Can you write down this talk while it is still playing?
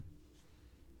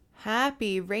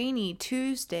Happy rainy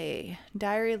Tuesday,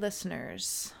 diary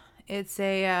listeners. It's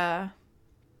kind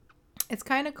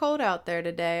of cold out there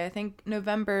today. I think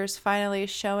November's finally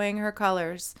showing her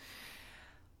colors.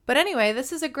 But anyway,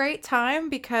 this is a great time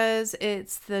because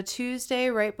it's the Tuesday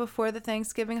right before the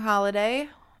Thanksgiving holiday.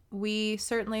 We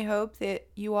certainly hope that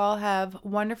you all have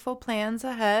wonderful plans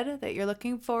ahead that you're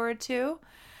looking forward to.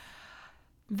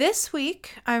 This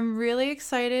week, I'm really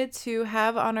excited to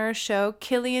have on our show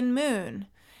Killian Moon,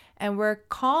 and we're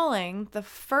calling the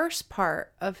first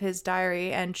part of his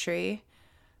diary entry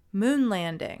Moon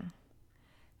Landing.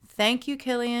 Thank you,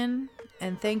 Killian,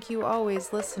 and thank you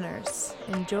always, listeners.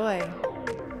 Enjoy.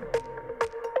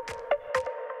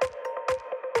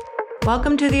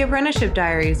 Welcome to the Apprenticeship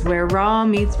Diaries, where raw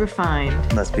meets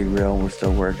refined. Let's be real, we're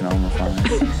still working on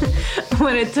refining.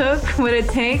 What it took, what it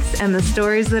takes, and the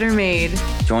stories that are made.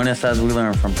 Join us as we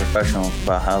learn from professionals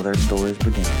about how their stories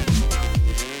began.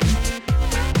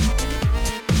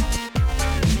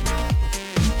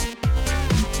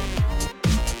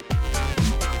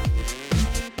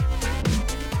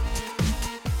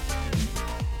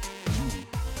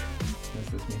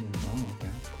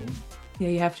 Yeah,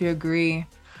 you have to agree.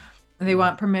 They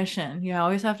want permission. You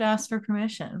always have to ask for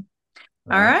permission.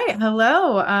 All right.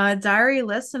 Hello, diary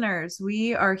listeners.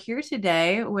 We are here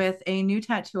today with a new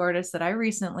tattoo artist that I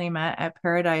recently met at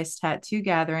Paradise Tattoo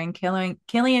Gathering,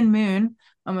 Killian Moon.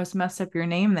 Almost messed up your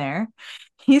name there.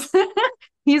 He's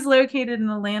he's located in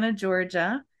Atlanta,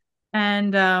 Georgia.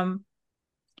 And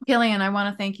Killian, I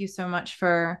want to thank you so much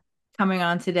for coming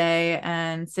on today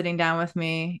and sitting down with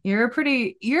me. You're a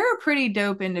pretty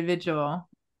dope individual.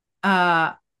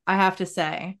 I have to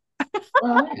say.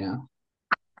 Well,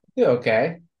 you're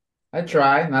okay. I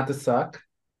try not to suck.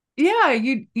 Yeah,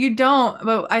 you don't,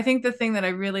 but I think the thing that I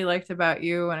really liked about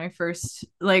you when I first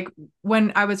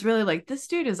when I was really like this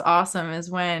dude is awesome is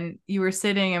when you were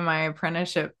sitting in my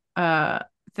apprenticeship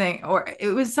thing, or it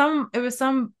was some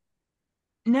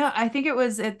no, I think it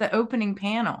was at the opening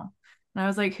panel. And I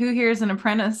was like, who here is an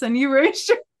apprentice? And you raised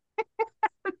your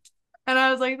and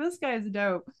I was like, this guy's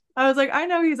dope. I was like, I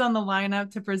know he's on the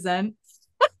lineup to present.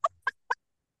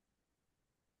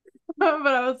 But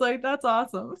I was like, that's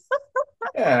awesome.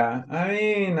 Yeah, I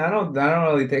mean, I don't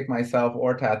really take myself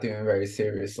or tattooing very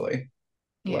seriously.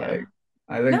 Yeah. Like,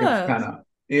 I think it's No, kind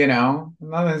of,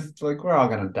 nothing's like we're all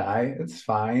gonna die. It's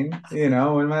fine. We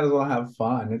might as well have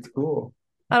fun. It's cool.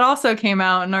 that also came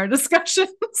out in our discussions.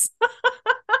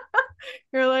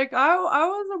 You're like, I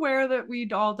was aware that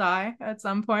we'd all die at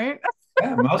some point.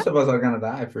 Yeah, most of us are gonna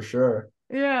die for sure.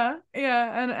 Yeah,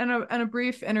 yeah, and a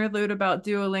brief interlude about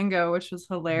Duolingo, which was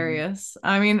Mhm. hilarious.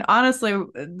 I mean, honestly,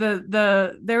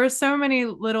 there were so many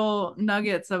little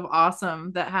nuggets of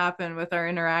awesome that happened with our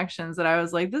interactions that I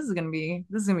was like, this is gonna be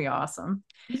awesome.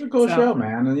 It's a cool So show,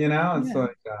 man. And it's yeah.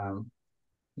 like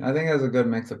I think it's a good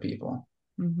mix of people.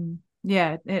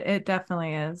 Yeah, it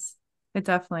definitely is. It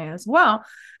definitely is. Well,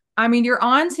 I mean, you're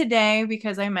on today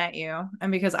because I met you and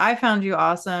because I found you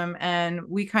awesome. And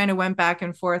we kind of went back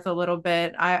and forth a little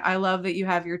bit. I love that you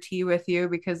have your tea with you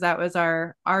because that was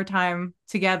our time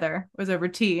together was over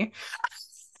tea.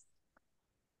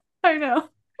 I know.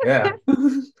 Yeah.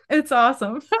 It's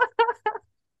awesome.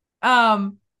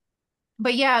 Um,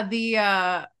 but yeah,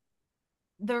 the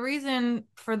reason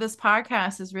for this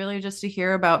podcast is really just to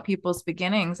hear about people's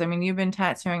beginnings. I mean, you've been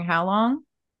tattooing how long?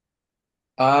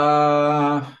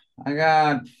 I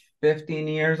got 15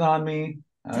 years on me,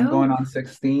 going Dope. on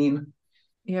 16.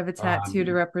 You have a tattoo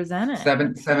to Um, represent it.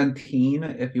 17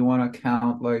 if you want to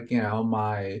count like,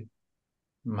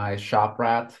 my shop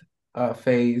rat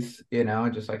phase,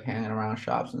 just like hanging around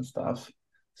shops and stuff.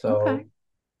 Okay. So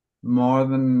more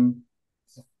than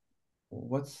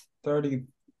what's 30,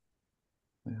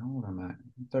 wait, how old am I?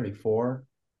 34.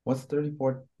 What's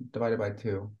 34 divided by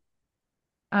 2?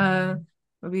 Uh,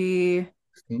 would be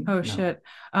 16? oh No, shit.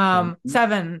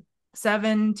 17.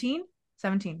 17.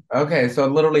 17. Okay, so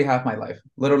literally half my life.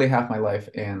 Literally half my life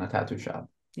in a tattoo shop.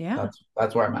 Yeah.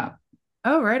 That's where I'm at.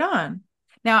 Oh, right on.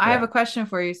 Now I have Yeah. a question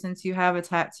for you since you have a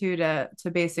tattoo to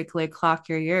basically clock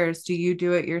your years. Do you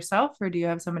do it yourself or do you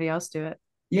have somebody else do it?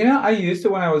 I used to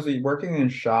when I was working in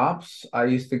shops, I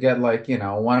used to get like,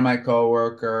 one of my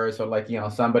coworkers or like,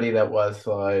 somebody that was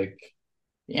like,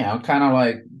 kind of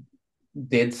like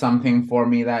did something for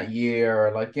me that year,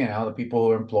 or like, the people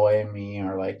who employ me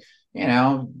or like,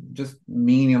 just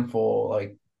meaningful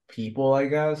like people, I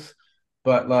guess.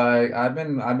 But like I've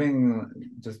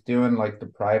been just doing like the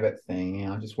private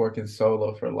thing, just working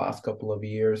solo for the last couple of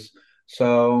years.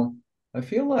 So I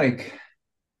feel like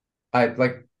I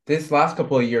like this last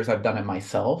couple of years I've done it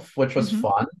myself, which was Mm-hmm.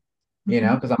 fun,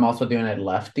 Mm-hmm. because I'm also doing it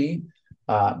lefty.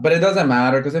 But it doesn't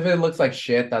matter because if it looks like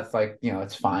shit, that's like,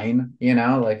 it's fine,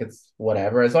 like it's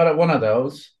whatever. It's not one of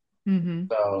those. Hmm.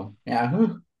 So yeah.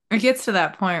 It gets to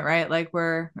that point, right? Like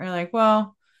we're like,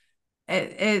 well,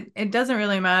 it doesn't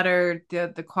really matter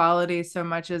the quality so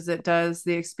much as it does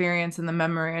the experience and the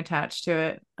memory attached to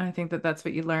it. I think that that's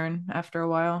what you learn after a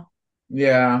while.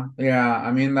 Yeah, yeah.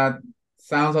 I mean, that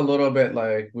sounds a little bit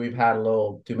like we've had a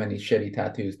little too many shitty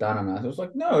tattoos done on us. It was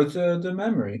like, no, it's the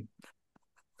memory.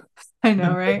 I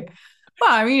know, right?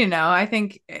 Well, I mean, I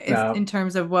think it's in No.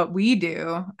 terms of what we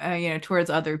do, towards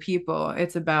other people,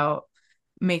 it's about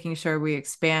making sure we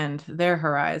expand their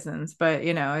horizons. But,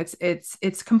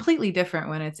 it's completely different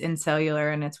when it's in cellular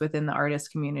and it's within the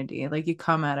artist community. Like you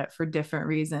come at it for different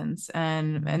reasons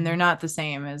and they're not the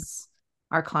same as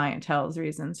our clientele's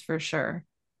reasons for sure.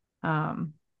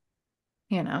 Um,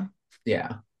 you know.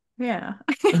 Yeah. Yeah.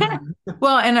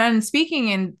 Well, and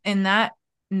speaking in that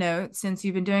note, since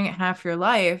you've been doing it half your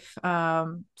life,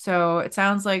 so it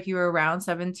sounds like you were around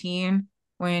 17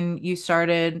 when you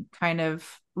started kind of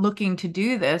looking to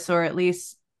do this, or at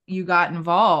least you got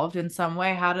involved in some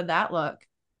way. How did that look?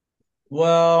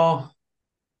 Well,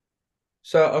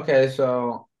 so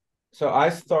I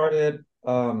started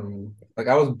like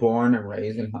I was born and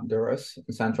raised in Honduras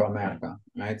in Central America,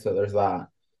 right? So there's that.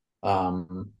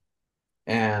 Um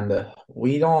and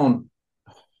we don't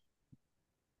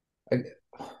like,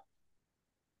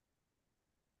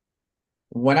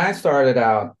 when I started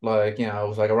out, like, it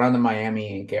was like around the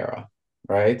Miami Ink era,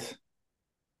 right?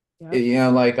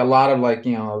 Yep. Like a lot of like,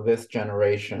 this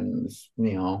generation's,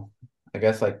 I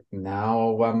guess like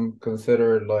now I'm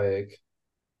considered like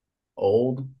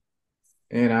old,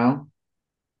 you know?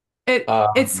 It Um,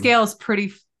 scales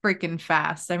pretty freaking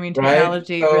fast. I mean, right?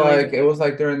 technology So really. like it was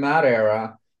like during that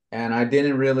era, and I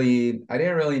didn't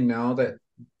really know that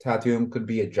tattooing could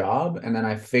be a job, and then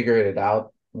I figured it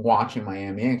out watching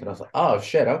Miami Ink, and I was like, oh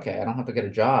shit, okay, I don't have to get a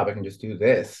job, I can just do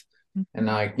this. And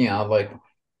like,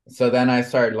 so then I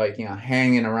started like,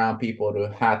 hanging around people who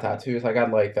had tattoos. I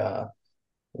got like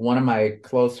one of my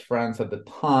close friends at the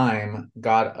time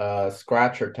got a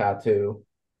scratcher tattoo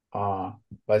uh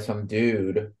by some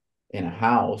dude in a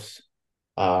house.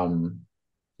 Um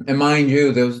and mind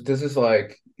you, this is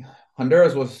like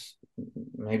Honduras was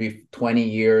maybe 20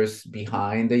 years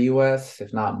behind the US,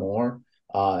 if not more,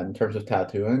 in terms of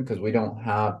tattooing, because we don't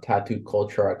have tattoo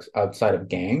culture outside of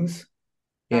gangs,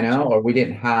 Gotcha. or we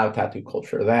didn't have tattoo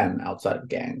culture then outside of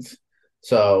gangs.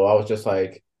 So I was just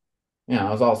like, it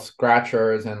was all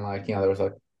scratchers and like, there was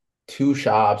like two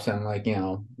shops and like,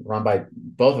 run by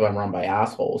both of them run by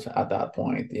assholes at that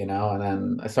point, and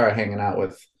then I started hanging out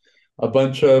with a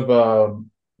bunch of a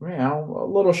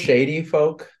little shady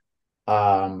folk.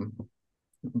 Um,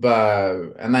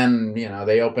 but and then,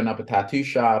 they opened up a tattoo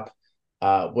shop,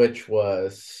 which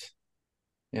was,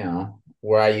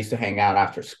 where I used to hang out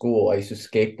after school. I used to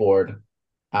skateboard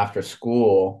after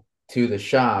school to the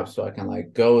shop so I can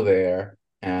like go there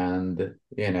and,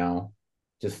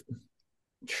 just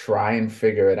try and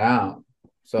figure it out.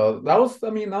 So that was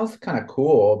kind of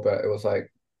cool, but it was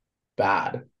like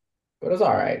bad, but it was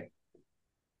all right.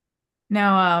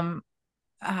 Now,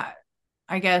 uh,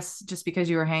 I guess just because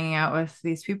you were hanging out with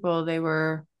these people, they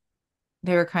were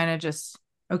kind of just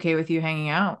okay with you hanging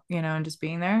out, and just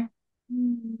being there.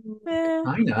 Eh,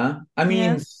 Kinda. I yeah,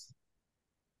 mean,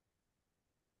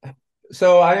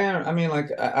 so I mean, like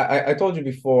I told you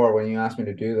before when you asked me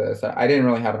to do this, I didn't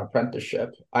really have an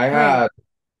apprenticeship. right.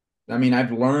 I mean,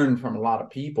 I've learned from a lot of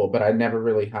people, but I never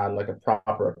really had like a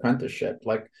proper apprenticeship.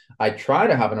 Like I try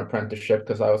to have an apprenticeship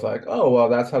because I was like, oh, well,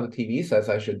 that's how the TV says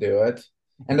I should do it.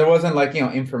 And there wasn't like,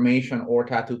 information or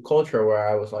tattoo culture where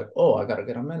I was like, oh, I gotta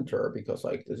get a mentor because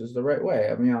like this is the right way.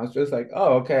 I mean, I was just like,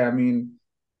 oh, okay. I mean,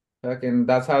 fucking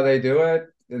that's how they do it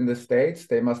in the States.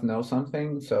 They must know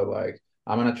something. So like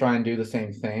I'm gonna try and do the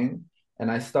same thing.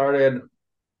 And I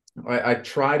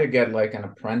try to get like an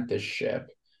apprenticeship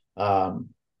um,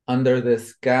 under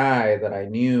this guy that I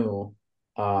knew,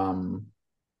 um,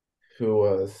 who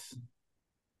was,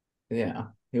 yeah,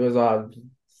 he was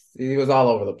all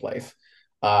over the place.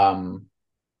 Um,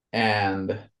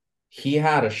 and he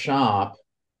had a shop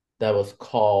that was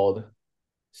called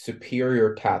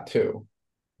Superior Tattoo,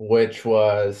 which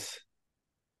was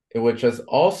which is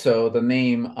also the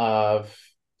name of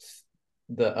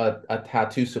a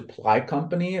tattoo supply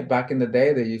company back in the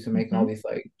day. They used to make all Hmm. these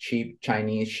like cheap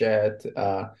Chinese shit,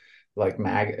 like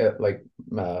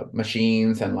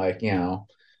machines and like, it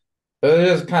was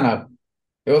just kind of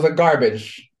it was a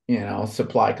garbage,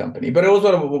 supply company, but it was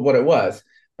what it was.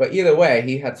 But either way,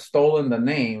 he had stolen the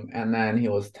name and then he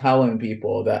was telling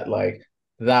people that like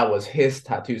that was his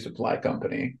tattoo supply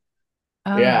company.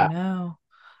 Oh Yeah. no.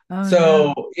 Oh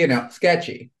So, no.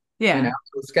 sketchy, Yeah.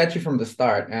 so sketchy from the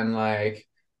start. And like,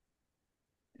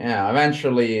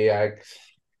 eventually that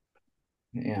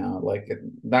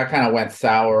kind of went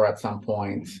sour at some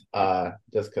point,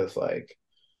 just because like,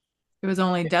 It was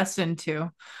only destined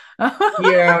to.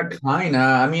 yeah, kind of.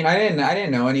 I mean, I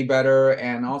didn't know any better.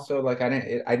 And also like,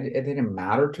 it didn't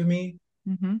matter to me,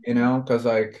 Hmm. because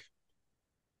like,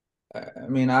 I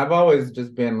mean, I've always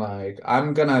just been like,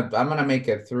 I'm gonna make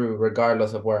it through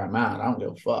regardless of where I'm at. I don't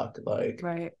give a fuck. Like,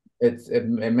 Right.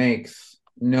 it makes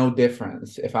no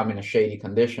difference if I'm in a shady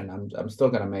condition. I'm still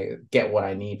gonna get what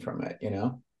I need from it.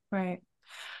 Right.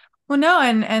 Well, no,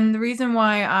 and the reason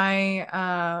why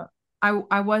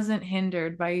I wasn't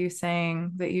hindered by you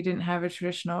saying that you didn't have a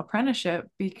traditional apprenticeship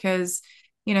because,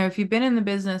 if you've been in the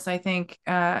business, I think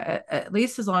at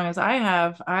least as long as I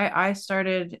have, I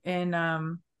started in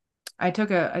I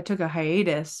took a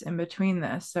hiatus in between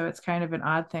this, so it's kind of an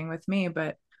odd thing with me,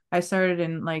 but I started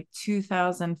in like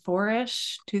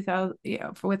 2004-ish, 2000,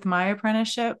 with my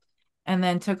apprenticeship, and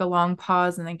then took a long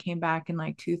pause and then came back in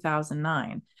like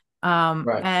 2009.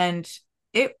 Right. And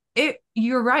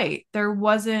you're right.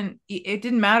 It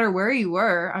didn't matter where you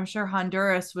were. I'm sure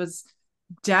Honduras was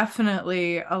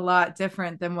definitely a lot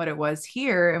different than what it was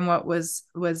here and what was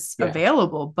Yeah.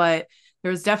 available, but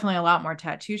there was definitely a lot more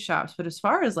tattoo shops. But as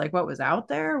far as like what was out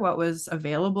there, what was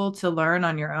available to learn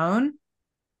on your own,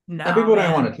 And no, people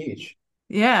don't want man. to teach,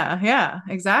 Yeah,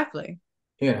 exactly.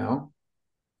 you know.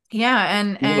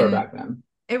 Yeah, Cooler and back then.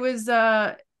 it was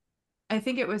I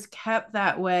think it was kept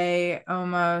that way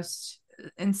almost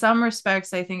in some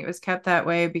respects. I think it was kept that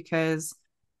way because,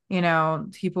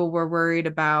 people were worried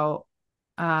about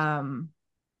um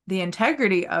the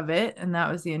integrity of it, and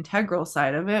that was the integral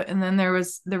side of it. And then there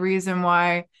was the reason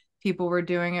why people were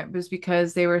doing it was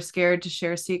because they were scared to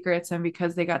share secrets and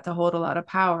because they got to hold a lot of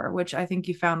power, which I think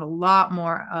you found a lot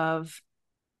more of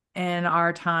in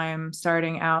our time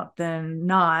starting out than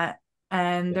not.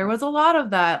 And there Yeah. was a lot of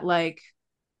that, like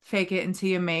fake it until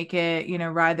you make it,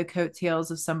 ride the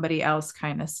coattails of somebody else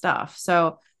kind of stuff.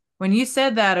 So when you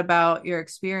said that about your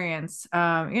experience,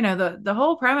 the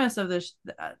whole premise of this,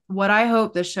 what I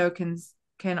hope this show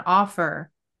can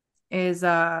offer is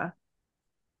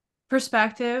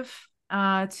perspective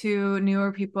to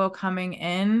newer people coming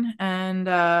in, and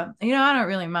I don't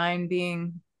really mind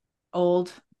being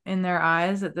old in their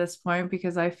eyes at this point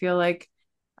because I feel like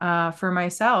for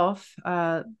myself,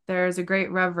 there's a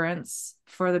great reverence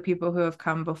for the people who have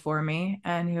come before me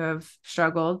and who have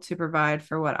struggled to provide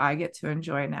for what I get to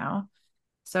enjoy now.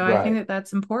 So I think Right. that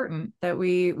that's important that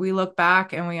we look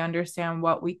back and we understand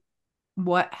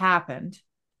what happened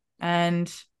and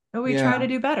that we try to Yeah.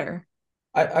 do better.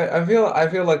 I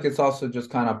feel like it's also just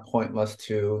kind of pointless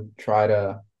to try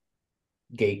to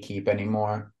gatekeep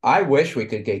anymore. I wish we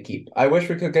could gatekeep. I wish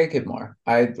we could gatekeep more.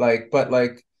 But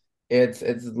like, it's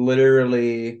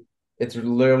literally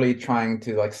trying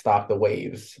to like stop the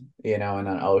waves, in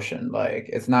an ocean. Like,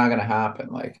 it's not gonna happen.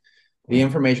 Like, the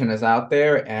information is out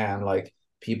there, and like,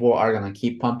 people are gonna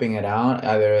keep pumping it out,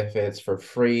 either if it's for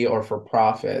free or for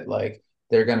profit. Like,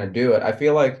 they're gonna do it. I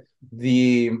feel like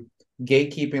the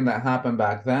gatekeeping that happened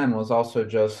back then was also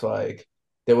just like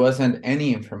there wasn't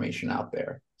any information out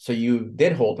there. So you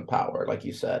did hold the power, like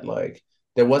you said. Like,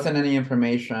 there wasn't any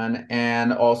information,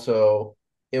 and also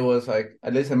it was like,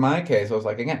 at least in my case, it was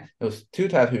like, again, it was two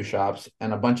tattoo shops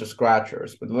and a bunch of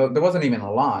scratchers, but there wasn't even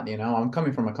a lot. I'm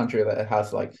coming from a country that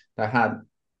had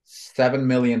 7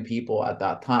 million people at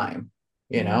that time.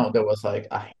 Yeah. There was like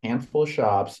a handful of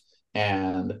shops,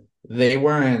 and they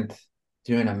weren't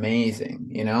doing amazing.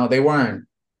 They weren't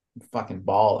fucking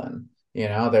balling.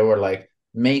 They were like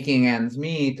making ends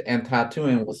meet, and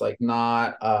tattooing was like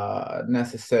not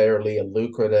necessarily a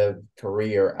lucrative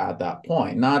career at that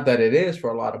point. Not that it is for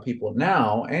a lot of people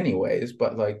now, anyways,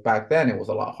 but like back then it was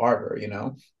a lot harder, Yeah.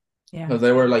 because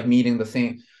they were like meeting the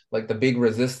same, like the big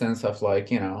resistance of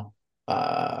like, uh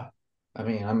I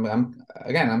mean,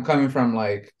 I'm coming from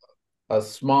like a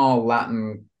small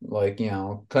Latin, like,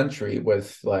 country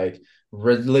with like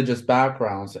religious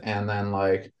backgrounds, and then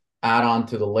like add on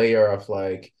to the layer of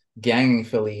like gang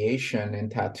affiliation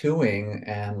and tattooing,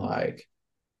 and like,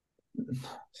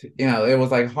 it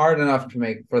was like hard enough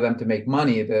for them to make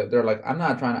money. They're like, I'm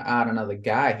not trying to add another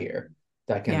guy here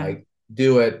that can Yeah. like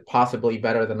do it possibly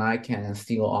better than I can and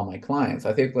steal all my clients.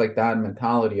 I think like that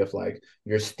mentality of like,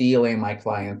 you're stealing my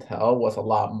clientele was a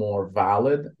lot more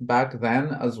valid back then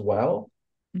as well,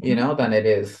 Hmm. than it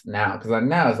is now. Because like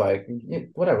now it's like,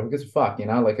 whatever, who gives a fuck,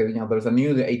 like, there's a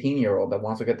new 18-year-old that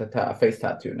wants to get the face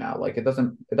tattoo now. Like, it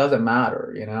doesn't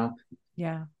matter.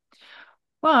 Yeah.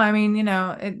 Well, I mean,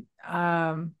 it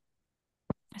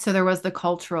So there was the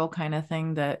cultural kind of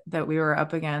thing that we were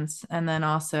up against. And then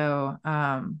also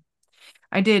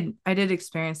I did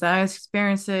experience that. I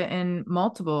experienced it in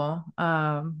multiple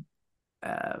uh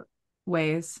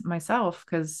ways myself,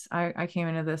 because I came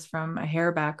into this from a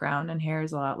hair background, and hair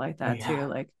is a lot like Oh that too. yeah,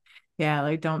 Like, yeah,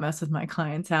 like don't mess with my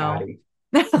clientele. catty.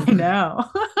 I know.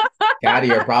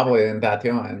 Catty are probably in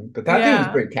tattooing, but tattooing is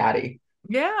Yeah. pretty catty.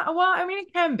 Yeah, well, I mean,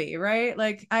 it can be, right?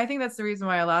 Like, I think that's the reason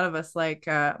why a lot of us like,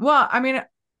 well, I mean,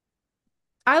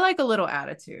 I like a little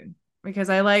attitude, because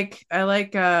I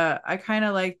kind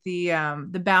of like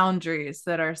the boundaries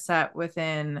that are set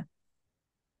within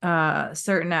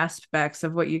certain aspects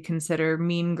of what you consider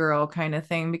mean girl kind of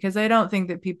thing, because I don't think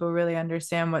that people really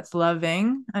understand what's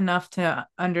loving enough to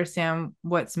understand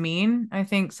what's mean. I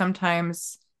think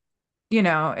sometimes,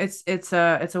 it's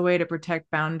a way to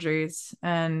protect boundaries,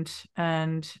 and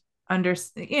under,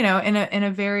 in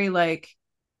a very, like,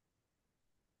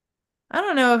 I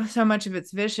don't know so much if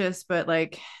it's vicious, but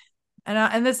like,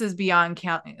 and this is beyond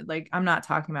like, I'm not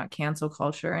talking about cancel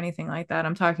culture or anything like that.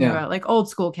 I'm talking Yeah, about like old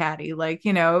school caddy, like,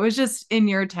 it was just in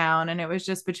your town, and it was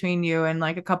just between you and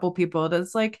like a couple people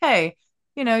that's like, hey,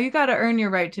 you got to earn your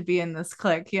right to be in this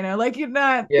clique, like you're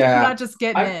yeah. not just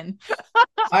getting I in.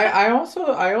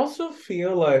 I also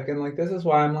feel like, and like this is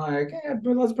why I'm like, yeah,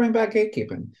 but let's bring back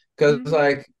gatekeeping. Because Mm-hmm.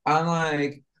 like I'm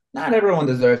like, not everyone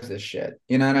deserves this shit.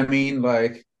 You know what I mean?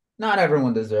 Like, not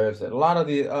everyone deserves it. A lot of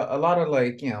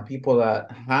like, people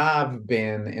that have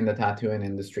been in the tattooing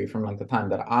industry from like the time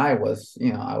that I was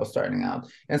starting out,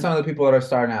 and some of the people that are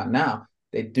starting out now,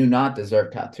 they do not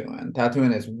deserve tattooing.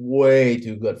 Tattooing is way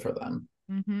too good for them.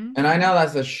 Mm-hmm. And I know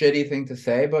that's a shitty thing to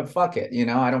say, but fuck it,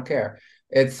 I don't care.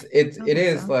 I don't It think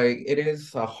is so. like it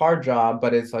is a hard job,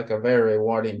 but it's like a very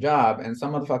rewarding job, and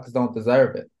some motherfuckers don't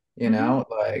deserve it, Mm-hmm.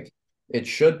 like it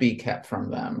should be kept from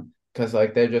them because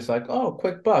like they're just like, oh,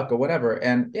 quick buck or whatever.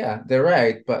 And yeah, they're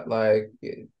right, but like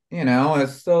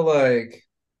it's still like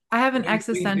I have an we do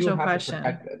existential have to question.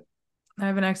 protect it. I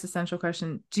have an existential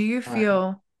question. Do you All right.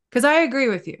 feel, because I agree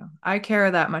with you, I care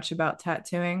that much about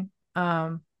tattooing.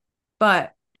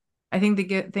 But I think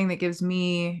the thing that gives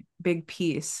me big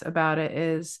peace about it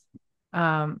is,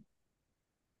 um,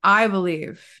 I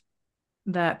believe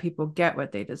that people get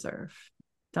what they deserve.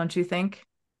 Don't you think?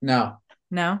 No,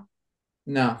 No?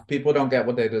 no, people don't get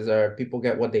what they deserve. People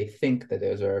get what they think they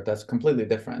deserve. That's completely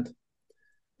different.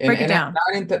 and Break it and down.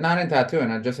 not in tattoo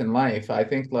and just in life. I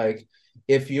think like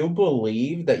if you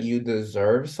believe that you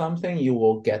deserve something, you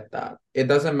will get that. It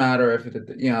doesn't matter if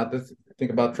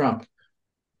think about Trump.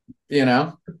 You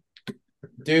know,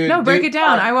 No, break dude it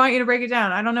down. I want you to break it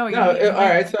down. I don't know what you no, mean. all Like,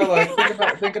 right. So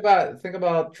like think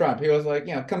about Trump. He was like,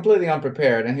 completely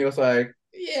unprepared, and he was like,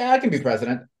 yeah, I can be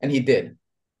president, and he did.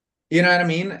 You know what I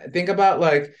mean? Think about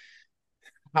like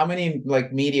how many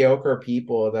like mediocre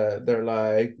people that they're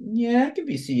like, yeah, I can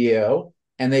be CEO,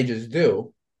 and they just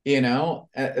do,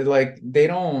 like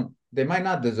they might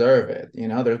not deserve it.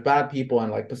 There's bad people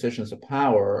in like positions of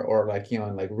power or like,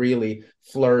 in like really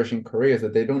flourishing careers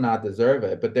that they do not deserve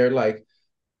it, but they're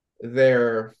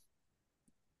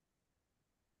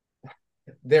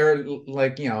they're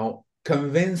like,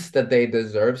 convinced that they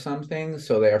deserve something,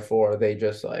 so therefore they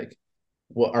just like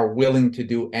are willing to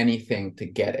do anything to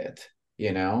get it,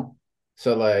 you know?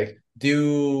 So like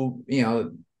do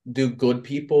good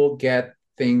people get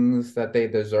things that they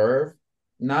deserve?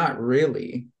 Not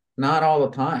really. Not all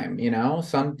the time,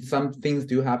 Some things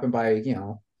do happen by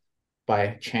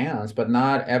chance, but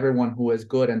not everyone who is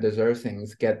good and deserves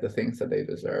things get the things that they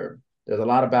deserve. There's a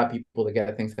lot of bad people that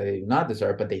get things that they do not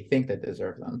deserve, but they think they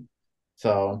deserve them.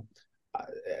 So, uh,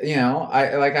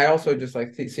 I also just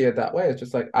like see it that way. It's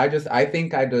just like I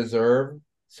think I deserve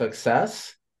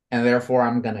success, and therefore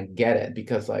I'm gonna get it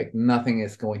because like nothing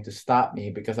is going to stop me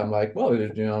because I'm like, well,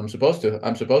 I'm supposed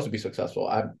to be successful.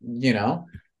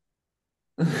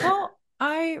 well,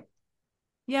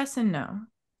 yes and no.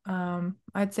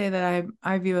 I'd say that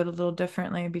I view it a little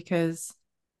differently, because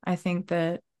I think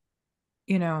that,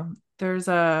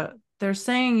 they're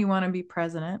saying you want to be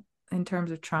president in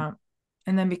terms of Trump,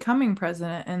 and then becoming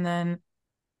president, and then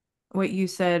what you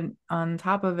said on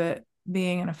top of it,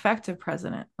 being an effective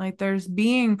president. Like, there's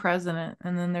being president,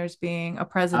 and then there's being a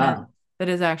president Ah, that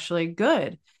is actually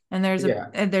good. yeah,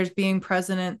 And there's being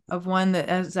president of one that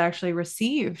has actually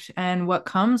received, and what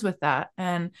comes with that.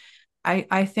 And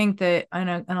I think that in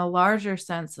a larger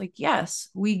sense, like, yes,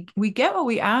 we get what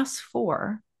we ask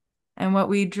for and what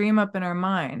we dream up in our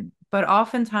mind. But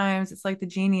oftentimes it's like the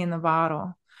genie in the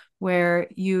bottle, where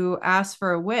you ask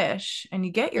for a wish and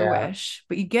you get your yeah, wish,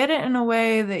 but you get it in a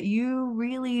way that you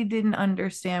really didn't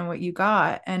understand what you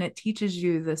got. And it teaches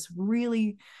you this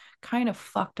really kind of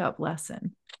fucked up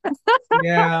lesson.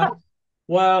 Yeah.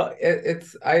 Well,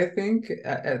 it's I think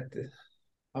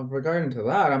regarding to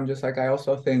that, I'm just like I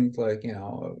also think like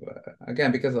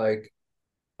again because like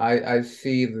I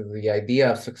see the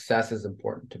idea of success is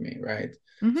important to me, right?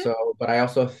 Mm-hmm. So, but I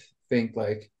also think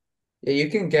like yeah, you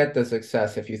can get the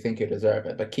success if you think you deserve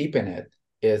it, but keeping it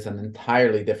is an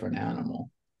entirely different animal,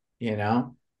 you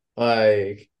know?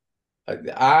 Like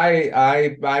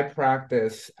I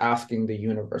practice asking the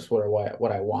universe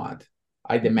what I want.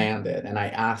 I demand it and I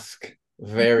ask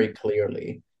Mm-hmm. very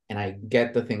clearly and I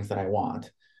get the things that I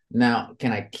want. Now,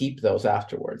 can I keep those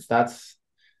afterwards? That's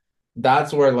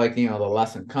where like the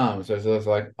lesson comes. It's just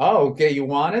like, oh, okay, you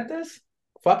wanted this?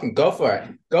 Fucking go for it.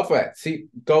 Go for it. See,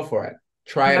 go for it.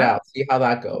 Try it Yeah. out. See how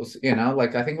that goes.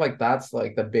 Like I think like that's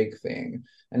like the big thing.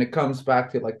 And it comes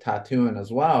back to like tattooing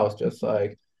as well. It's just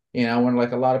like, when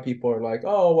like a lot of people are like,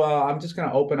 oh well, I'm just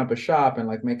gonna open up a shop and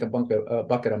like make a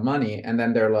bucket of money. And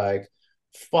then they're like,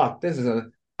 fuck,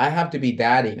 I have to be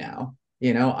daddy now.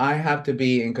 I have to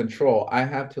be in control. I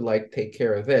have to like take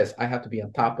care of this. I have to be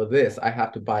on top of this. I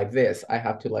have to buy this. I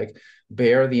have to like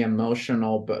bear the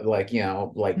emotional, but like,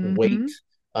 like weight Mm-hmm.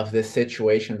 of this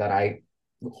situation that I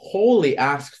wholly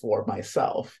asked for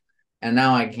myself. And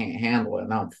now I can't handle it.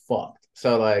 Now I'm fucked.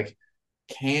 So like,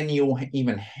 can you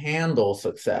even handle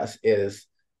success is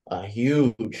a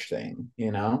huge thing.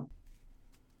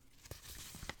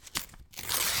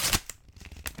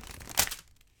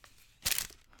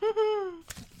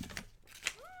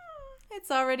 It's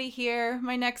already here.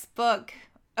 My next book.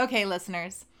 Okay,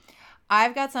 listeners,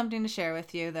 I've got something to share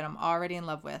with you that I'm already in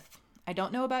love with. I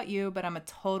don't know about you, but I'm a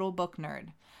total book nerd.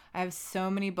 I have so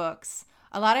many books.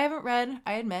 A lot I haven't read,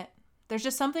 I admit. There's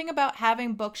just something about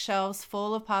having bookshelves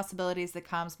full of possibilities that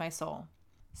calms my soul.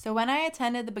 So when I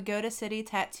attended the Pagoda City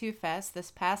Tattoo Fest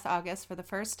this past August for the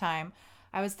first time,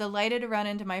 I was delighted to run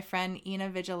into my friend Ina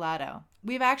Vigilato.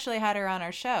 We've actually had her on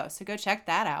our show, so go check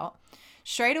that out.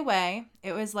 Straight away,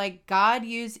 it was like God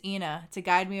used Ina to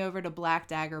guide me over to Black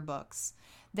Dagger Books.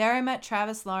 There I met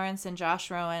Travis Lawrence and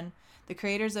Josh Rowan, the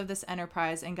creators of this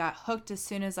enterprise, and got hooked as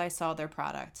soon as I saw their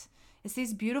product. It's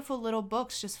these beautiful little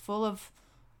books just full of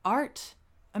art,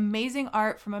 amazing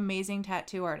art from amazing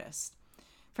tattoo artists.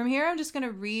 From here, I'm just going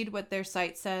to read what their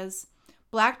site says.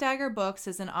 Black Dagger Books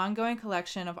is an ongoing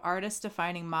collection of artists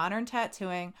defining modern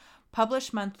tattooing,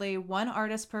 published monthly, one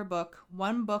artist per book,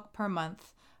 one book per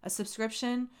month. A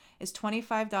subscription is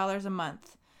 $25 a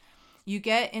month. You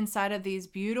get inside of these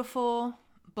beautiful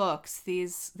books,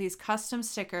 these custom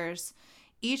stickers.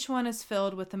 Each one is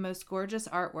filled with the most gorgeous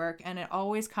artwork, and it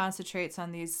always concentrates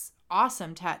on these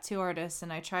awesome tattoo artists,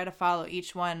 and I try to follow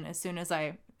each one as soon as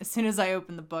I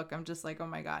open the book. I'm just like, oh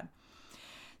my god.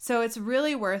 So it's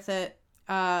really worth it.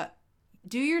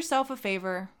 Do yourself a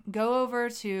favor, go over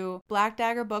to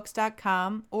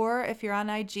blackdaggerbooks.com, or if you're on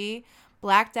IG,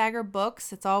 Black Dagger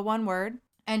Books, it's all one word,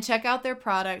 and check out their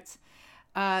product.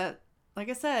 Like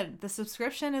I said, the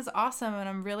subscription is awesome, and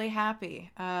I'm really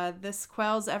happy. This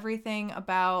quells everything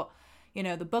about,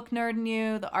 the book nerd in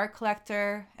you, the art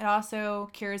collector. It also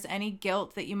cures any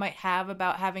guilt that you might have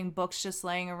about having books just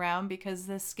laying around, because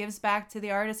this gives back to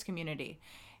the artist community.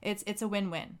 It's a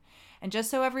win-win. And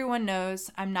just so everyone knows,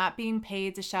 I'm not being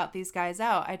paid to shout these guys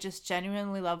out. I just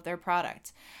genuinely love their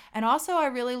product. And also, I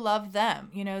really love them.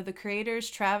 The creators,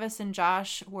 Travis and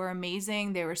Josh, were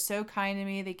amazing. They were so kind to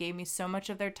me. They gave me so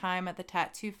much of their time at the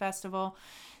tattoo festival.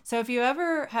 So if you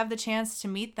ever have the chance to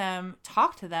meet them,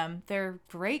 talk to them. They're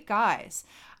great guys.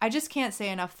 I just can't say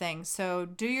enough things. So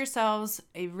do yourselves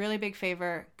a really big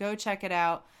favor. Go check it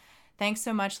out. Thanks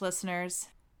so much, listeners.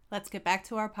 Let's get back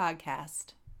to our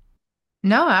podcast.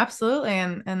 No, absolutely.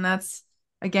 And that's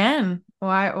again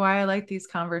why I like these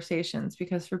conversations,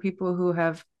 because for people who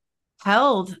have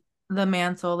held the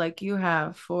mantle like you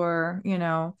have for,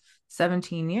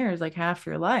 17 years, like half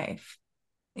your life,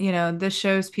 this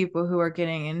shows people who are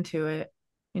getting into it,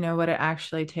 what it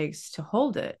actually takes to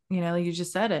hold it. You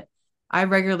just said it. I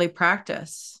regularly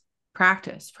practice,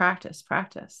 practice,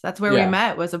 practice. That's where we Yeah.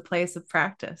 met, was a place of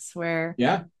practice where,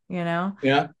 Yeah. you know,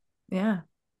 Yeah. yeah.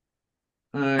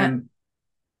 And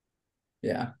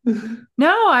yeah.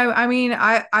 No, I mean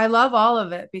I love all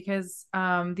of it, because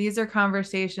these are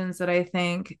conversations that I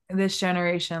think this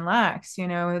generation lacks.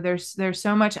 There's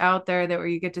so much out there that where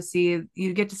you get to see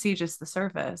just the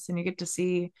surface, and you get to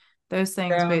see those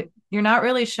things, Yeah. but you're not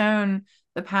really shown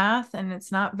the path, and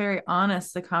it's not very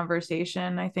honest, the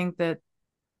conversation. I think that,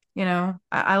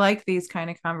 I like these kind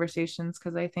of conversations,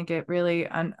 because I think it really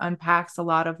unpacks a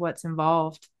lot of what's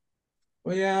involved.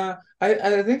 Well, yeah,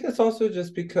 I think it's also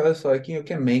just because like you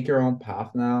can make your own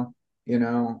path now. you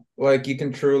know, like you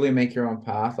can truly make your own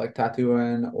path, like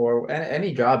tattooing or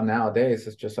any job nowadays.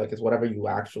 It's just like it's whatever you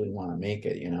actually want to make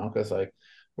it, you know, because like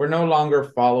we're no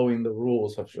longer following the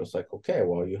rules of just like, okay,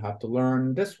 well, you have to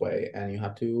learn this way and you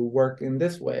have to work in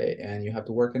this way and you have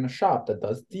to work in a shop that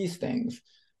does these things.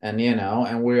 And, you know,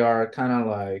 and we are kind of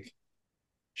like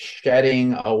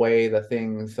shedding away the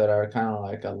things that are kind of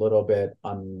like a little bit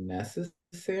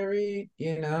unnecessary,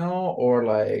 you know, or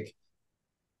like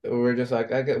we're just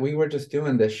like we were just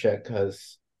doing this shit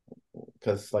because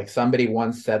like somebody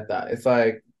once said that. It's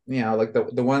like, you know, like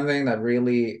the one thing that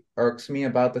really irks me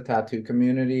about the tattoo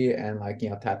community and like,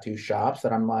 you know, tattoo shops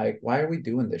that I'm like, why are we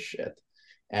doing this shit?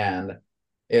 And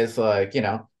it's like, you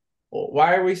know,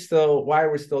 why are we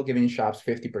still giving shops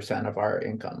 50% of our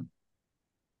income?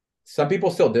 Some people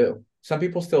still do. Some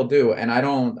people still do. And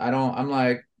I'm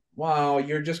like, well,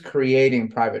 you're just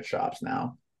creating private shops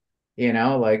now. You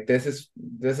know, like this is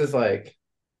like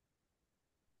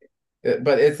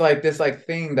but it's like this like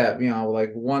thing that, you know,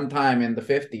 like one time in the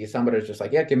 50s somebody was just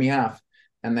like, yeah, give me half,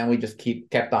 and then we just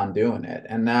kept on doing it,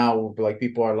 and now like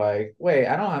people are like, wait,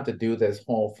 I don't have to do this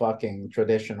whole fucking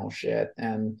traditional shit,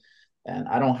 and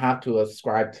I don't have to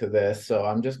ascribe to this, so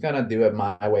I'm just gonna do it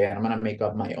my way, and I'm gonna make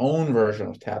up my own version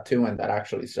of tattooing that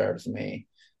actually serves me.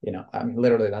 You know, I mean,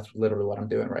 literally that's literally what I'm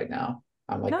doing right now.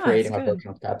 I'm like No, it's creating a good.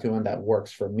 version of tattooing that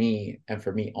works for me and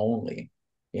for me only,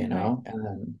 you Right. know, and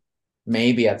then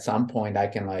maybe at some point I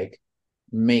can like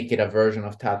make it a version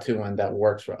of tattooing that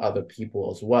works for other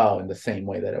people as well in the same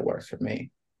way that it works for me.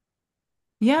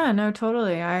 Yeah, no,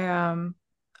 totally. I'm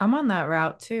on that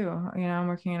route too. You know, I'm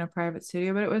working in a private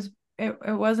studio, but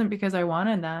it wasn't because I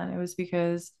wanted that. It was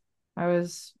because I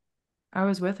was I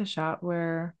was with a shop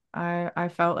where I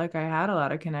felt like I had a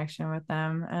lot of connection with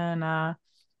them, and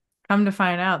come to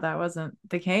find out that wasn't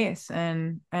the case,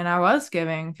 and I was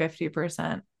giving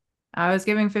 50%. I was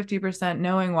giving 50%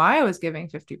 knowing why I was giving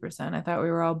 50%. I thought we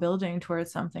were all building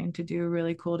towards something to do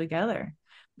really cool together.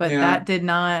 But Yeah. that did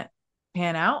not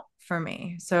pan out for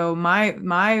me. So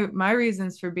my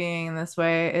reasons for being in this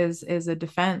way is a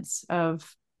defense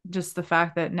of just the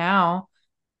fact that now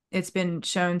it's been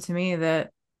shown to me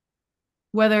that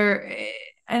whether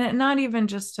and not even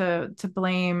just to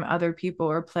blame other people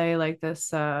or play like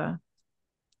this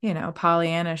you know,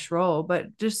 Pollyannish role,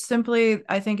 but just simply,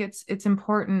 I think it's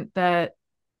important that,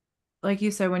 like you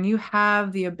said, when you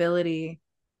have the ability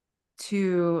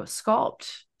to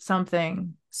sculpt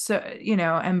something, so you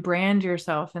know, and brand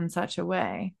yourself in such a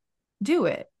way, do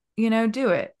it. You know, do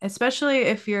it. Especially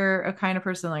if you're a kind of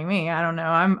person like me. I don't know.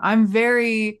 I'm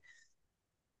very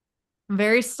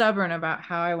stubborn about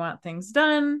how I want things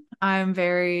done. I'm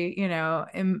very, you know,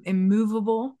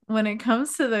 immovable when it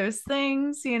comes to those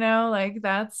things, you know, like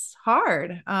that's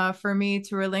hard for me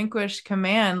to relinquish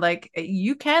command. Like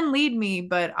you can lead me,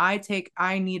 but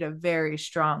I need a very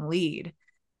strong lead.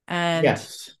 And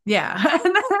Yes. yeah.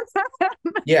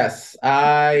 Yes,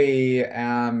 I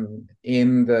am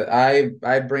in the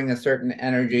I bring a certain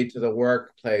energy to the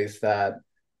workplace that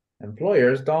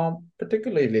employers don't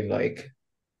particularly like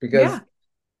because Yeah.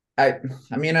 I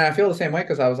I mean I feel the same way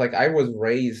because I was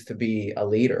raised to be a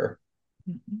leader,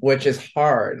 which is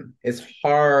hard. It's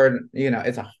hard, you know,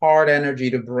 it's a hard energy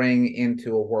to bring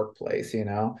into a workplace, you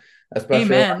know,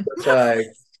 especially when Amen. it's like,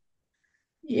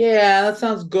 yeah, that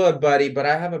sounds good, buddy, but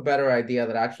I have a better idea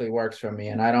that actually works for me,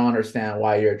 and I don't understand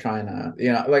why you're trying to,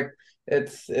 you know, like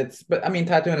but I mean,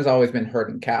 tattooing has always been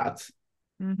herding cats,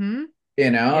 Mm-hmm.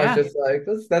 you know, it's Yeah. just like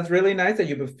that's really nice that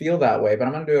you feel that way, but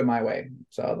I'm gonna do it my way.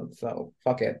 So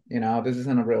fuck it, you know, this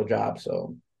isn't a real job,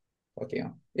 so fuck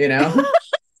you, you know?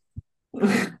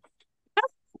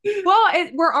 Well,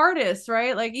 we're artists,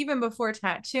 right? Like even before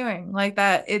tattooing, like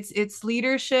that. It's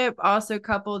leadership also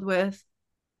coupled with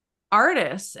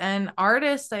artists, and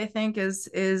artist I think is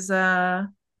you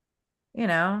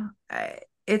know,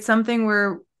 it's something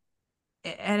where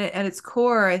at its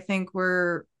core I think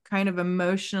we're kind of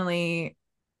emotionally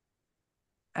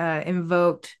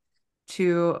invoked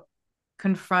to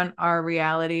confront our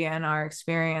reality and our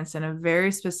experience in a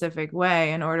very specific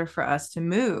way in order for us to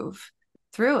move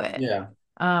through it. Yeah.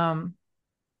 um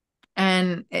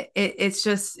and it's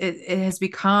just it has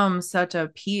become such a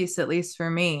piece, at least for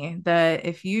me, that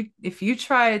if you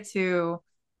try to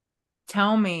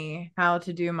tell me how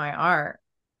to do my art,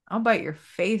 I'll bite your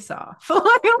face off.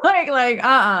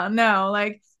 No.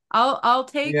 Like I'll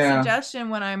take Yeah. suggestion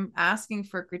when I'm asking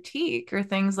for critique or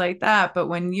things like that. But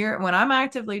when I'm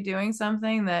actively doing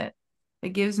something that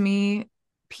gives me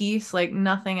peace, like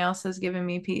nothing else has given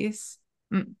me peace.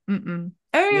 Mm-mm.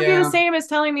 I don't even be the Yeah. same as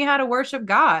telling me how to worship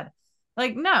God.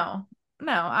 Like, no,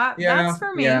 that's Yeah.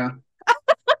 for me. Yeah.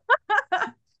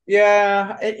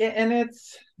 Yeah, and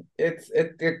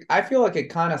I feel like it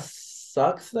kind of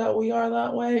sucks that we are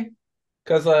that way.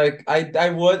 Because like I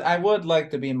would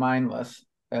like to be mindless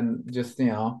and just,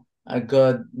 a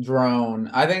good drone.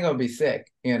 I think it would be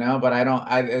sick, but I don't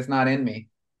it's not in me.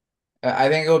 I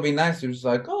think it would be nice to just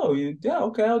like, oh, yeah,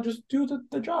 okay, I'll just do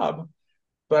the job.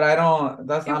 But I don't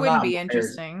that's It I'm wouldn't not be wired.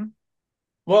 interesting.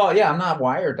 Well, yeah, I'm not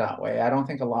wired that way. I don't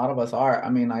think a lot of us are. I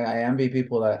mean, I envy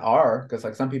people that are, because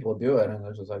like some people do it and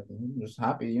they're just like, just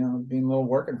happy, being little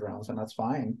working drones, and that's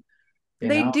fine, you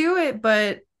They know? do it,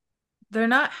 but they're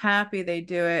not happy they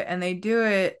do it, and they do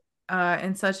it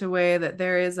in such a way that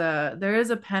there is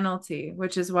a penalty,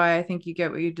 which is why I think you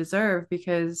get what you deserve.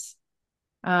 Because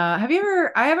have you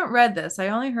ever? I haven't read this. I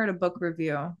only heard a book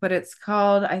review, but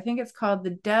I think it's called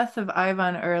The Death of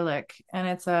Ivan Ehrlich, and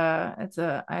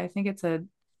I think it's a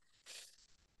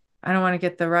I don't want to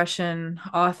get the Russian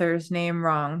author's name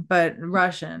wrong, but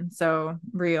Russian, so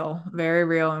real, very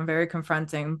real and very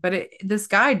confronting. But this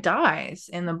guy dies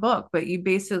in the book, but you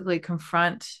basically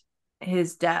confront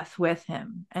his death with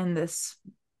him and this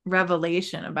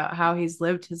revelation about how he's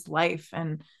lived his life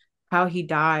and how he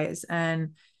dies.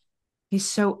 And he's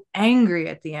so angry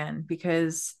at the end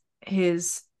because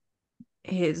his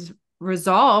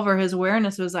resolve or his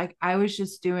awareness was like, I was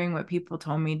just doing what people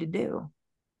told me to do.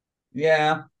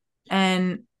 Yeah,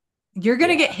 And you're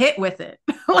gonna get yeah, hit with it.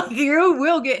 Like you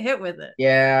will get hit with it.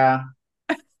 yeah.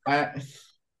 I,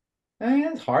 I mean,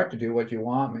 it's hard to do what you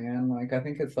want, man. Like, I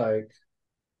think it's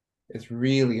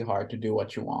really hard to do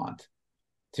what you want.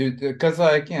 Because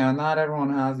like, not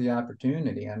everyone has the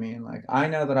opportunity. I mean, like, I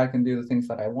know that I can do the things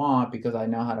that I want because I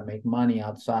know how to make money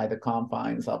outside the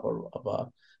confines of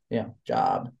a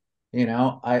job.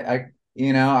 I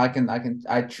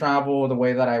travel the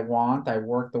way that I want. I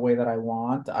work the way that I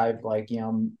want.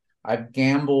 I've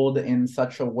gambled in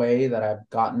such a way that I've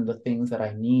gotten the things that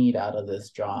I need out of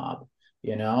this job.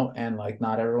 And like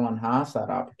not everyone has that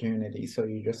opportunity, so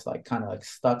you just like kind of like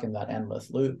stuck in that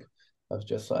endless loop of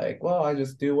just like, well, I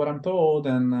just do what I'm told,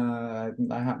 and I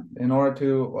have in order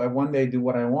to one day do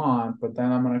what I want, but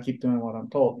then I'm gonna keep doing what I'm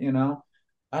told.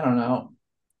 I don't know.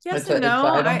 Yes It's and a, it's no.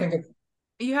 I don't I think it's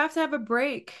You have to have a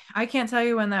break. I can't tell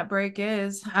you when that break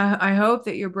is. I hope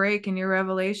that your break and your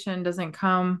revelation doesn't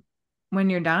come when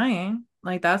you're dying.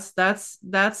 Like that's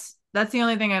the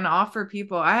only thing I can offer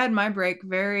people. I had my break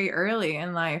very early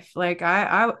in life. Like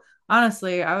I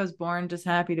honestly I was born just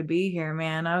happy to be here,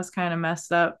 man. I was kind of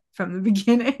messed up from the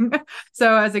beginning.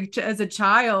 So as a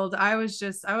child, I was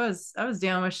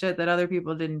dealing with shit that other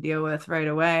people didn't deal with right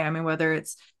away. I mean, whether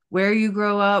it's where you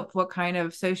grow up, what kind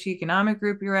of socioeconomic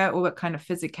group you're at, what kind of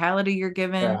physicality you're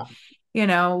given.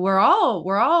 yeah, We're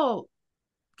all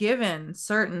given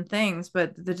certain things,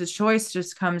 but the choice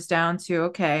just comes down to,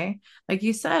 okay, like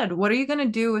you said, what are you going to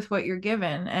do with what you're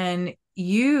given? And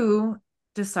you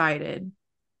decided,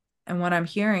 and what I'm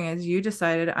hearing is you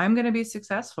decided, I'm going to be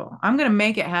successful. I'm going to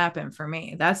make it happen for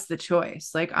me. That's the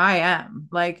choice. Like I am.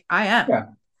 yeah.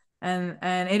 And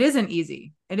it isn't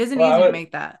easy. It isn't Well, easy to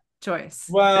make that choice.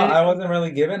 But I wasn't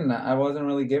really given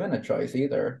a choice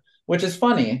either, which is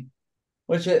funny.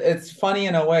 It's funny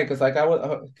in a way because like I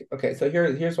was okay. So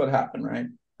here's what happened, right?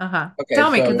 uh-huh. Okay, Tell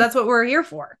me, because so that's what we're here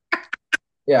for.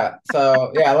 yeah,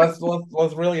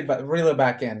 let's really reel it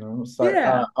back in. So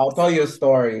Yeah. I'll tell you a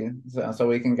story so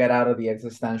we can get out of the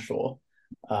existential.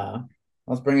 Uh,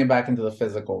 let's bring it back into the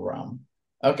physical realm.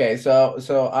 Okay, so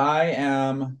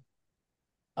um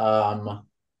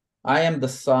I am the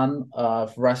son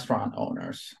of restaurant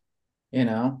owners. You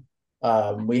know,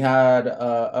 we had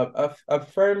a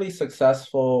fairly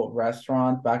successful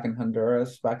restaurant back in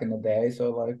Honduras back in the day.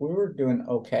 So like we were doing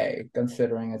okay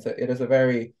considering it is a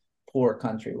very poor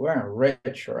country. We weren't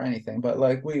rich or anything, but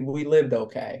like we lived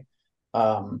okay.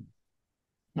 Um,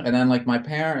 and then like my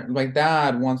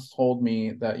dad once told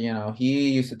me that,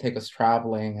 he used to take us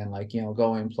traveling and like,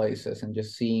 going places and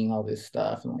just seeing all this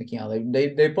stuff. And like,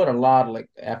 they put a lot of like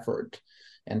effort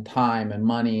and time and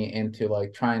money into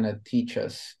like trying to teach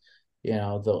us,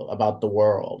 about the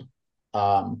world.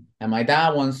 And my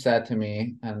dad once said to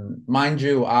me, and mind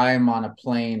you, I'm on a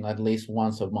plane at least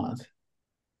once a month.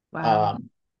 Wow. Um,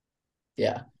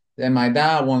 yeah. Then my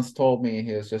dad once told me,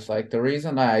 he was just like, the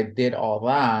reason I did all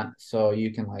that so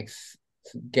you can like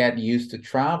get used to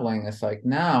traveling is like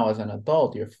now as an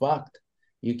adult you're fucked.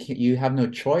 You have no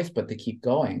choice but to keep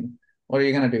going. What are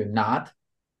you gonna do? Not,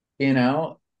 you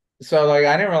know? So like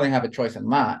I didn't really have a choice in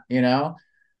that. Yeah,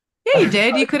 you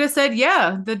did. You could have said,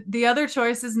 yeah, the other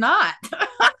choice is not.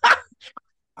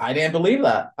 I didn't believe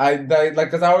that. Like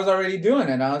because I was already doing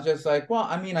it. I was just like, well,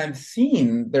 I mean, I've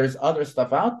seen there's other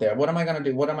stuff out there. What am I gonna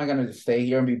do? What am I gonna do? Stay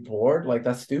here and be bored? Like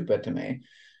that's stupid to me.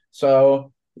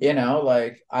 So,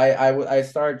 like I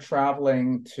started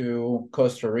traveling to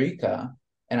Costa Rica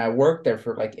and I worked there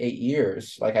for like 8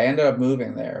 years. Like I ended up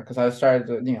moving there because I started,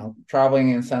 traveling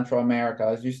in Central America.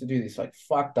 I was used to do these like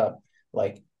fucked up,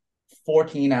 like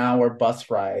 14-hour bus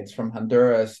rides from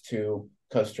Honduras to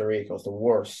Costa Rica. It was the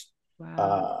worst.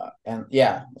 Wow. And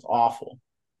yeah, it was awful.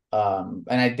 And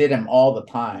I did them all the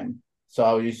time. So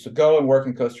I used to go and work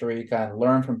in Costa Rica and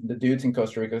learn from the dudes in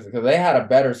Costa Rica because they had a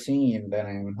better scene than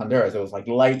in Honduras. It was like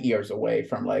light years away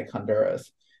from like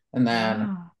Honduras. And then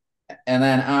Wow. and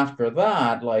then after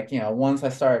that, like, once I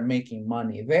started making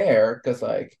money there, because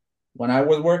like when I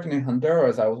was working in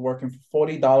Honduras, I was working for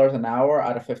 $40 an hour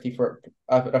at a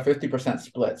 50%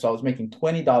 split. So I was making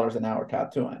 $20 an hour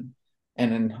tattooing.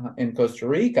 And in Costa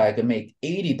Rica, I could make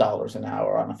 $80 an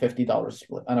hour on a $50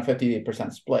 split, on a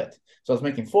 50% split. So I was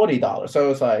making $40.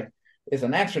 So it's like it's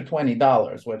an extra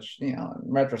 $20, which, in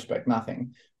retrospect,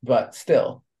 nothing, but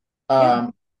still. Yeah.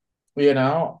 Um, you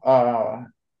know,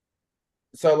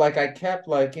 so like I kept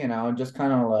like, just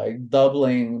kind of like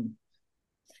doubling,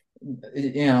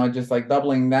 just like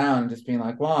doubling down, just being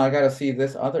like, well, I gotta see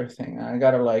this other thing. I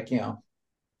gotta like, and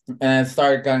it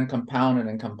started getting compounded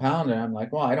and compounded. I'm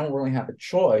like, well, I don't really have a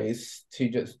choice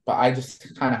but I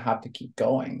just kind of have to keep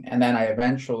going. And then I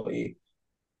eventually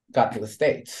got to the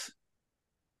States,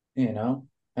 you know,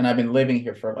 and I've been living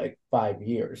here for like 5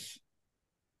 years.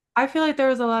 I feel like there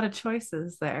was a lot of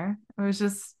choices there. It was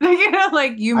just,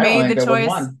 like you I don't made the think there was choice.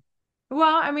 one.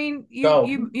 Well, I mean, you So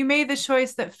you you made the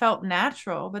choice that felt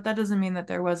natural, but that doesn't mean that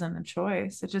there wasn't a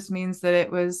choice. It just means that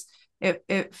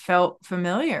it felt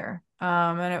familiar.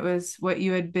 And it was what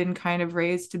you had been kind of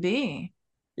raised to be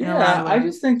in a lot yeah, of I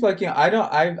just ways. think like,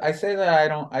 I say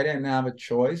that I didn't have a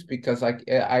choice because like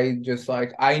I just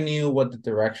like I knew what the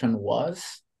direction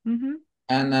was. Hmm.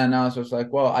 And then I was just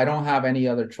like, well, I don't have any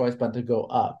other choice but to go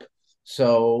up.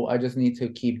 So I just need to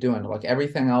keep doing it. Like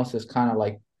everything else is kind of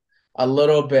like a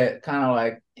little bit kind of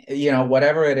like,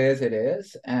 whatever it is, it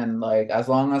is. And like as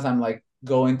long as I'm like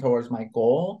going towards my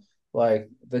goal, like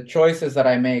the choices that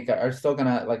I make are still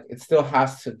gonna like it still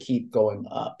has to keep going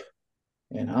up,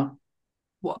 you know?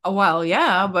 Well,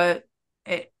 yeah, but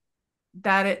it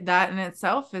that in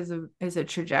itself is a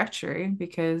trajectory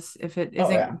because if it Oh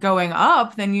yeah. isn't going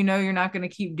up, then you're not going to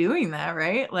keep doing that,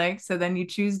 right? Like so then you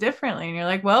choose differently and you're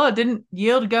like, well, it didn't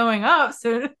yield going up,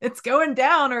 so it's going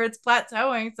down or it's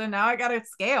plateauing, so now I got to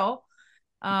scale.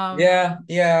 Um Yeah,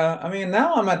 yeah. I mean,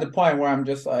 now I'm at the point where I'm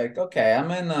just like, okay,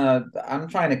 I'm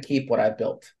trying to keep what I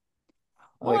built.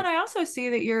 well, and Like I also see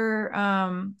that you're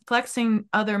flexing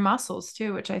other muscles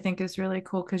too, which I think is really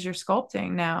cool because you're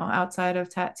sculpting now outside of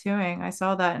tattooing. I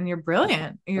saw that and you're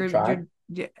brilliant. I try.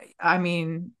 I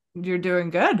mean, you're doing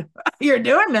good. You're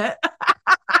doing it.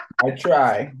 I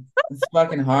try. It's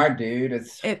fucking hard, dude.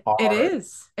 It's It hard.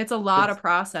 is. It's a lot It's of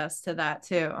process to that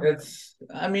too.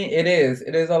 I mean, it is.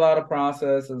 It is a lot of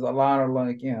process. It's a lot of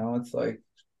like, it's like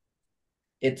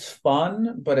it's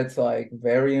fun, but it's like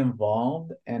very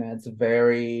involved and it's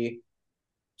very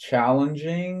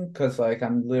challenging because like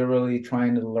I'm literally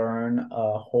trying to learn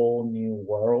a whole new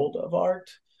world of art,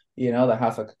 that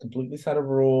has like a completely set of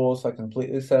rules, a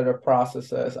completely set of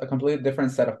processes, a completely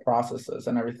different set of processes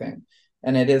and everything.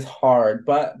 And it is hard,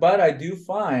 but I do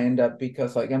find that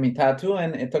because like I mean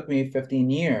tattooing, it took me 15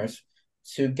 years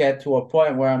to get to a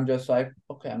point where I'm just like,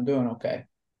 okay, I'm doing okay.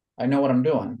 I know what I'm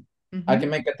doing. I can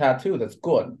Hmm. make a tattoo that's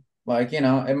good. Like, it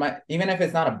might even if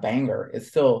it's not a banger, it's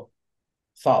still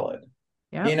solid.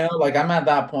 Yep. Like I'm at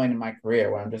that point in my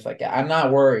career where I'm just like, yeah, I'm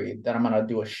not worried that I'm gonna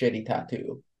do a shitty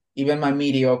tattoo. Even my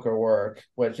mediocre work,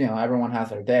 which everyone has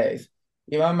their days.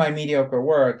 Even my mediocre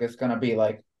work is gonna be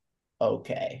like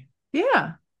okay.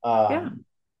 Yeah. Yeah. Um,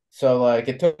 so like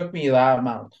it took me that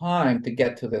amount of time to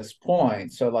get to this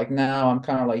point. So like now I'm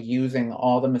kind of like using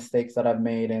all the mistakes that I've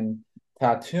made in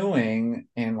tattooing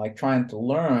and like trying to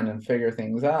learn and figure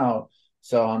things out.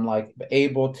 So I'm like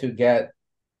able to get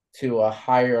to a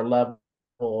higher level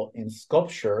in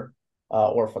sculpture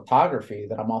or photography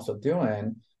that I'm also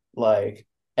doing like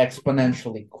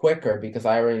exponentially quicker because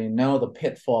I already know the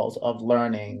pitfalls of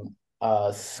learning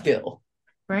skill.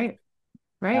 Right.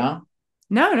 Right. Yeah.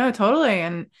 No, no, totally.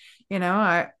 And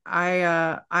I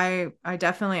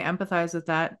definitely empathize with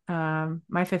that.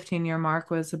 My 15-year mark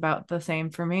was about the same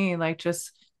for me. Like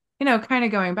just, kind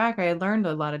of going back, I had learned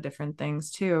a lot of different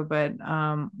things too, but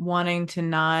wanting to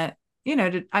not,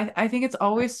 I think it's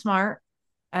always smart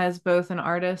as both an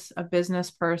artist, a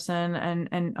business person,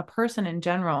 and a person in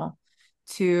general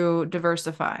to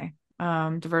diversify.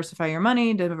 Diversify your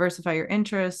money, diversify your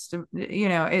interests.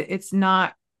 It's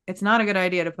not a good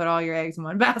idea to put all your eggs in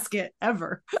one basket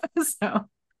ever. So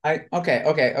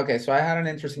Okay. So I had an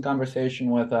interesting conversation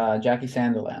with Jackie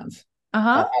Sanderlands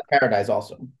Uh-huh. at Paradise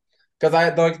also. Because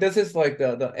I like this is like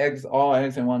the eggs, all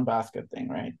eggs in one basket thing,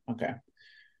 right? Okay.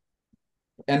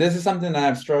 And this is something that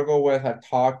I've struggled with. I've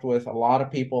talked with a lot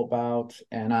of people about,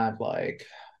 and I've like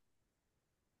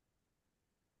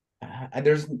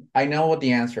there's I know what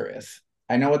the answer is.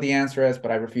 I know what the answer is,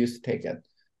 but I refuse to take it.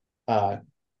 I have a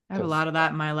Because lot of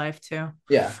that in my life too.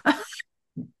 yeah.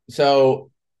 So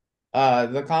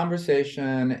the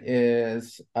conversation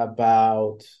is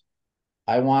about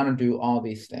I want to do all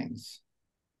these things,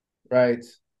 right?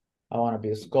 I want to be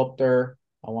a sculptor.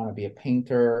 I want to be a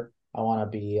painter. I want to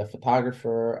be a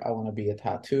photographer. I want to be a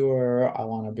tattooer. I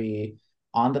want to be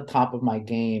on the top of my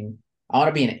game. I want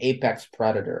to be an apex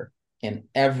predator in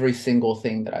every single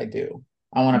thing that I do.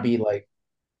 I want to be like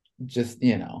just,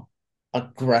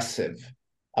 aggressive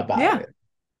about Yeah. it.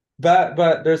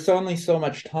 But there's only so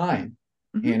much time,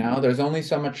 Hmm. there's only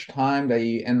so much time that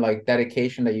you and like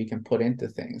dedication that you can put into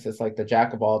things. It's like the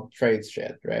jack of all trades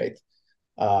shit, right?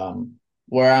 Um,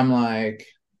 where I'm like,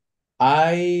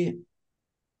 I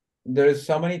there's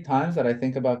so many times that I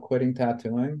think about quitting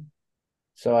tattooing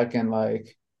so I can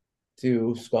like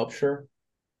do sculpture.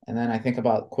 And then I think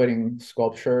about quitting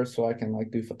sculpture so I can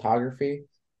like do photography.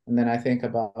 And then I think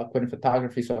about quitting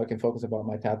photography so I can focus about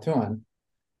my tattooing.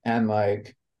 And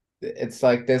like it's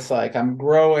like this like I'm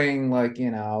growing like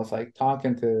I was like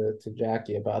talking to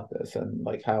Jackie about this and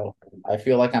like how I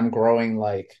feel like I'm growing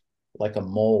like a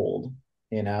mold,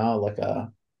 like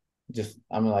a just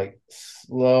I'm like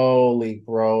slowly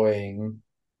growing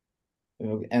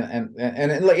and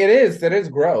like it is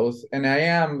gross and I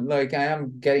am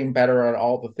getting better at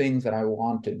all the things that I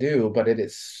want to do, but it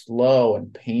is slow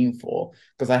and painful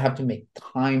because I have to make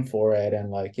time for it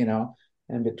and like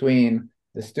in between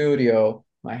the studio,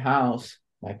 my house,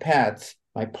 my pets,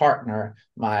 my partner,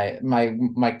 my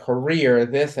career,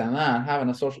 this and that, having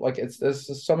a social like there's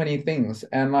just so many things.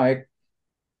 And like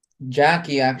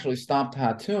Jackie actually stopped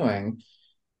tattooing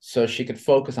so she could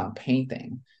focus on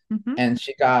painting, Hmm. and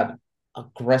she got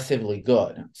aggressively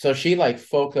good. So she like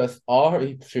focused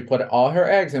she put all her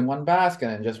eggs in one basket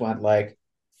and just went like,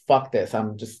 fuck this.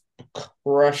 I'm just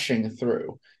crushing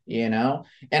through, you know?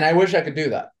 And I wish I could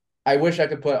do that. I wish I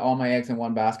could put all my eggs in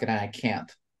one basket and I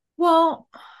can't. Well,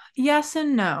 yes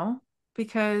and no,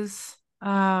 because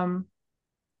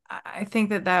I think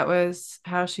that that was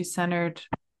how she centered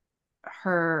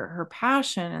her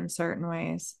passion in certain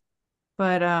ways.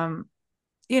 But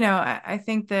I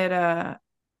think that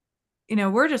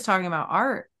we're just talking about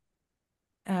art.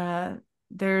 Uh,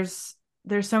 there's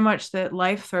there's so much that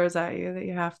life throws at you that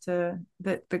you have to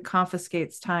that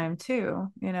confiscates time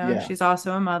too. Yeah. She's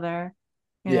also a mother.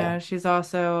 Yeah. She's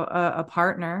also a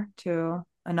partner to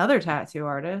another tattoo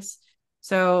artist.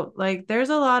 So like there's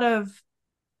a lot of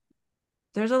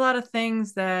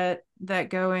things that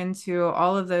go into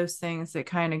all of those things that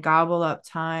kind of gobble up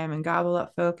time and gobble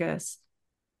up focus.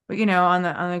 But on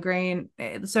the grain,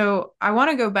 so I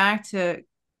want to go back to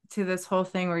this whole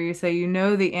thing where you say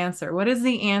the answer. What is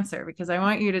the answer? Because I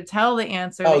want you to tell the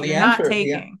answer Oh, that you're not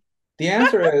taking. the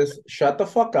answer is shut the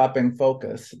fuck up and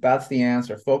focus. That's the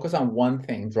answer. Focus on one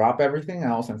thing. Drop everything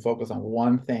else and focus on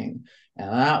one thing. And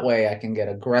that way I can get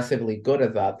aggressively good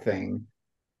at that thing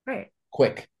Right.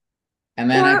 quick. And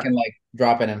then I Or, can like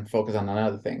drop it and focus on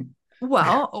another thing.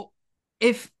 well,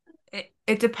 if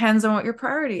it depends on what your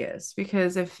priority is,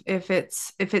 because if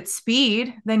it's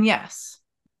speed, then yes.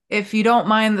 If you don't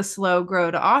mind the slow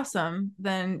grow to awesome,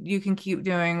 then you can keep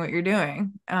doing what you're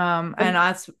doing. And And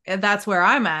that's where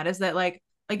I'm at, is that like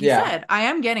you yeah, said, I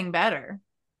am getting better.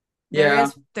 There yeah,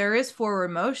 is there is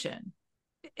forward motion.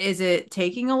 Is it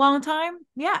taking a long time?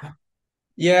 Yeah.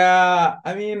 yeah.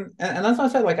 I mean, and that's what I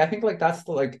said. Like, I think like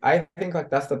I think like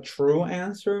that's the true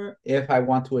answer if I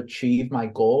want to achieve my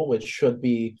goal, which should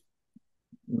be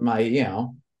my,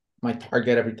 my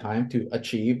target every time to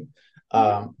achieve.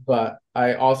 Mhm. But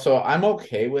I'm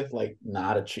okay with like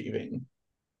not achieving.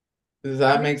 Does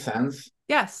that Yeah. make sense?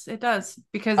 Yes, it does.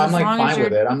 Because I'm as like long as fine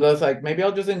with you're it. I'm just like maybe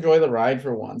I'll just enjoy the ride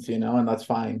for once, and that's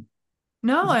fine.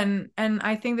 no, and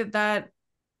I think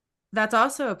that's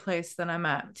also a place that I'm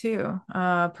at too,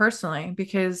 personally,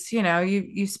 because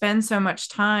you spend so much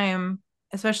time,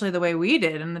 especially the way we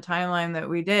did and the timeline that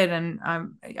we did, and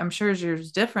I'm sure yours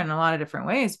is different in a lot of different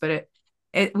ways, but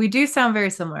it we do sound very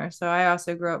similar. So I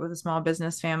also grew up with a small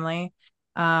business family,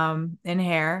 in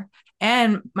hair,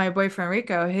 and my boyfriend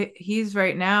Rico, he's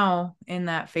right now in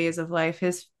that phase of life.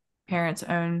 His parents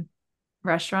own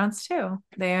restaurants too.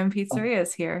 They own Oh,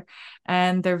 pizzerias here,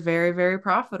 and they're very, very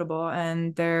profitable,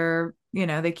 and they're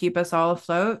they keep us all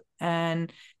afloat.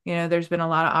 And, there's been a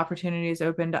lot of opportunities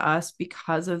open to us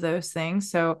because of those things.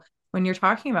 So when you're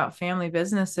talking about family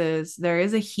businesses, there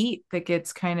is a heat that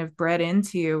gets kind of bred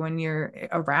into you when you're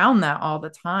around that all the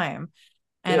time.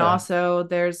 And Yeah. also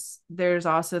there's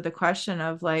also the question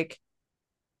of like,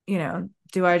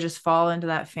 do I just fall into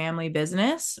that family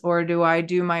business or do I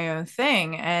do my own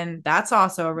thing? And that's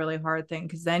also a really hard thing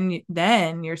because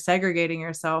then you're segregating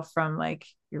yourself from like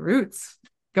your roots.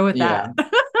 Go with Yeah.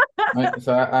 that.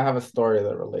 So I have a story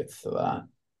that relates to that.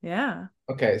 Yeah.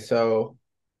 Okay, so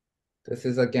this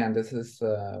is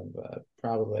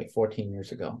probably like 14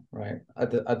 years ago, right?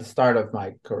 At the start of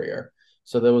my career.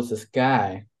 So there was this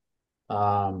guy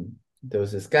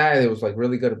that was like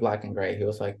really good at black and gray. He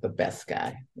was like the best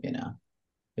guy, you know.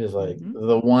 He was like Mm-hmm.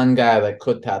 the one guy that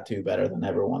could tattoo better than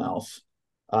everyone else.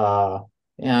 Uh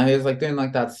yeah, he was like doing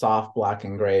like that soft black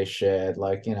and gray shit,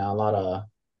 like, a lot of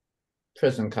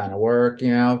prison kind of work,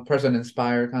 prison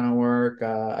inspired kind of work.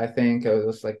 I think it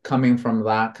was like coming from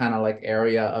that kind of like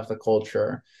area of the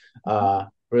culture,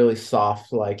 really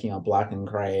soft, like, black and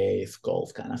gray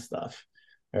skulls kind of stuff,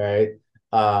 right?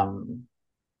 Um,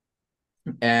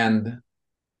 and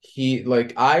he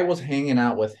like I was hanging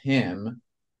out with him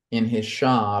in his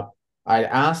shop. I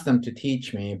asked them to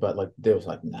teach me, but like they was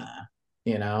like, nah,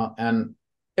 and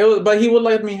but he would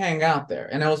let me hang out there.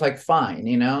 And it was like fine,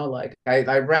 like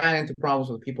I ran into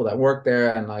problems with people that worked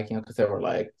there and like, because they were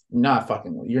like, not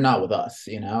fucking, you're not with us,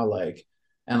 like,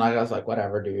 and like I was like,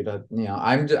 whatever, dude.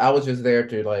 I was just there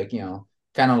to like,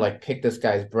 kind of like pick this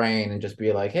guy's brain and just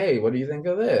be like, hey, what do you think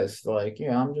of this? Like,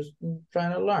 I'm just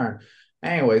trying to learn.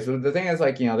 Anyway, so the thing is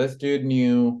like, this dude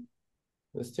knew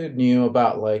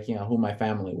about like, who my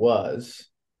family was,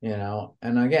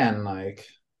 and again, like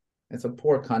it's a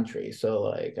poor country. So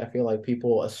like I feel like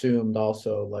people assumed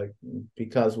also like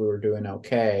because we were doing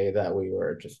okay that we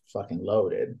were just fucking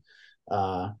loaded.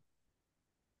 Uh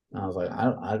I was like,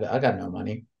 I got no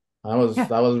money. I was Yeah.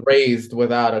 I was raised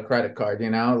without a credit card,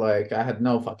 like I had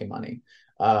no fucking money.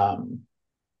 Um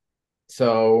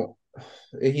so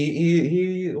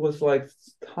he was like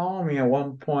telling me at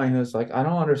one point, he was like, I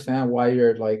don't understand why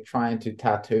you're like trying to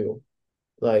tattoo.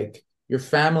 Like your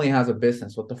family has a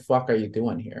business. What the fuck are you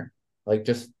doing here? Like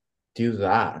just do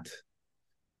that.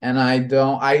 And I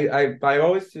don't I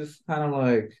always just kind of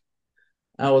like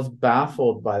I was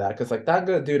baffled by that because like that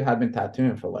good dude had been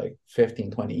tattooing for like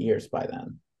 15, 20 years by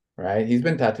then. Right? He's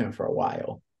been tattooing for a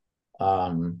while.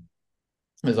 Um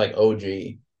it was like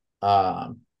OG.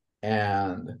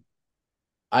 And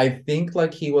I think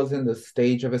like he was in the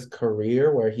stage of his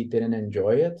career where he didn't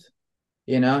enjoy it.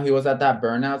 He was at that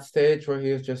burnout stage where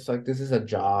he was just like, this is a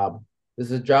job. This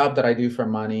is a job that I do for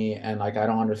money. And like, I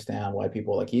don't understand why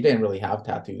people like, he didn't really have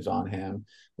tattoos on him.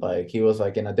 Like, he was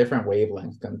like in a different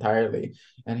wavelength entirely.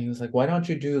 And he was like, why don't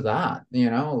you do that?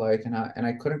 Like, and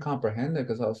I couldn't comprehend it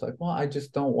because I was like, well, I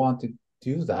just don't want to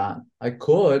do that. I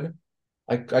could.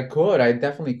 I could. I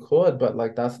definitely could. But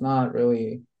like, that's not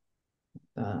really,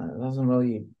 it doesn't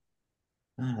really,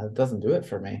 it doesn't do it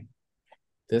for me.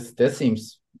 This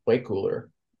seems way cooler.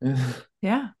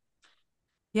 Yeah.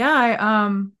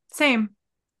 Yeah. Same,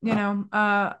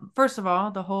 first of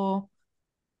all, the whole,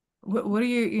 what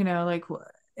do like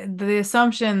the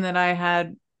assumption that I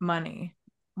had money.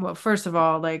 Well, first of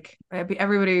all, like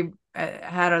everybody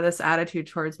had this attitude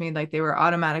towards me, like they were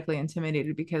automatically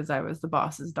intimidated because I was the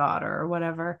boss's daughter or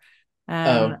whatever.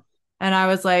 And Oh, I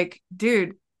was like,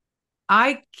 dude,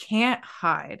 I can't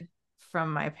hide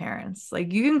from my parents.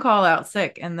 Like you can call out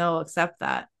sick and they'll accept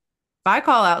that. If I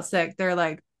call out sick, they're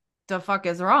like, the fuck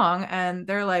is wrong? And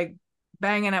they're like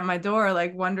banging at my door,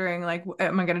 like wondering, like,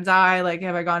 am I gonna die? Like,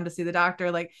 have I gone to see the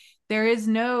doctor? Like, there is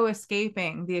no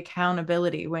escaping the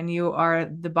accountability when you are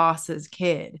the boss's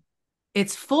kid.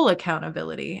 It's full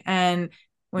accountability. And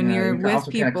when yeah, you're you with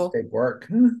also can't people, escape work.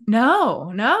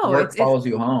 no, Work it's follows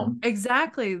you home.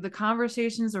 exactly the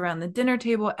conversations around the dinner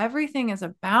table, everything is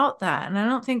about that. And I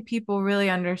don't think people really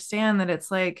understand that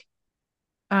it's like,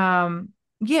 um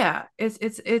yeah,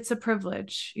 it's a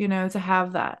privilege, to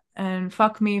have that, and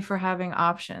fuck me for having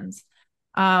options.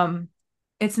 um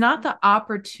it's not the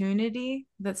opportunity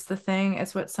that's the thing,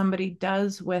 it's what somebody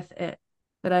does with it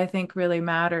that I think really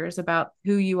matters about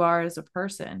who you are as a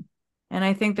person. And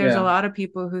I think there's a Yeah. lot of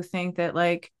people who think that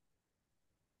like,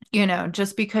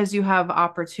 just because you have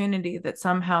opportunity that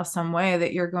somehow, some way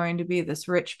that you're going to be this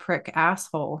rich prick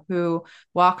asshole who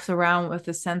walks around with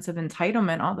a sense of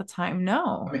entitlement all the time. I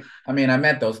No. mean, I mean, I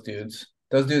met those dudes.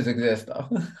 Those dudes exist though.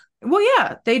 Well,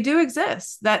 yeah, they do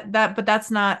exist. But that's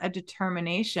not a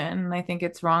determination. And I think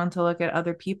it's wrong to look at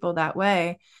other people that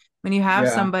way. When you have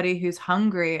Yeah. somebody who's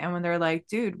hungry and when they're like,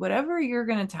 dude, whatever you're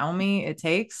going to tell me it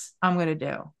takes, I'm going to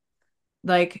do.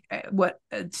 Like, what,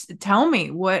 tell me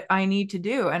what I need to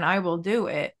do and I will do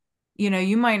it.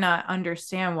 You might not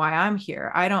understand why I'm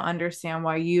here. I don't understand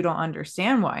why you don't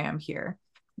understand why I'm here.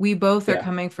 We both are Yeah.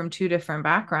 coming from two different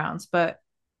backgrounds, but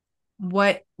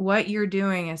what you're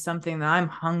doing is something that I'm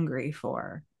hungry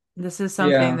for. This is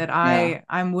something Yeah. that Yeah.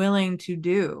 I'm willing to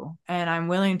do and I'm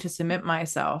willing to submit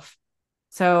myself.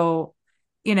 So,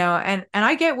 and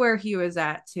I get where he was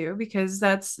at too, because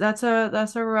that's a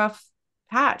rough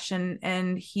patch,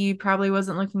 and he probably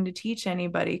wasn't looking to teach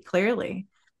anybody clearly.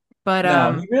 But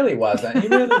No, he really wasn't. He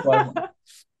really wasn't.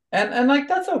 And like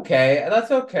that's okay. That's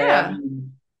okay. I yeah,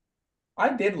 mean,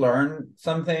 I did learn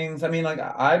some things. I mean, like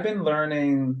I've been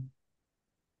learning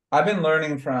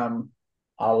from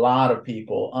a lot of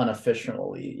people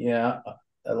unofficially. Yeah.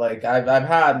 Like I've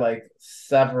had like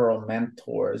several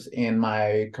mentors in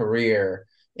my career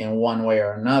in one way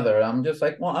or another. I'm just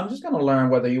like, well, I'm just gonna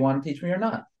learn whether you want to teach me or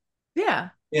not, yeah,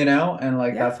 and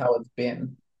like yeah, that's how it's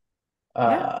been. yeah.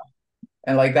 Uh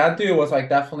and like that dude was like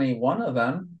definitely one of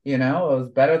them, it was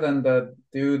better than the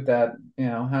dude that,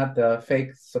 had the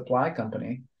fake supply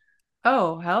company,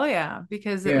 Oh, hell yeah,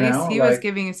 because at least he was like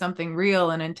giving you something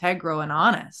real and integral and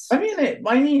honest. I mean,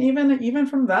 even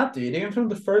from that dude, even from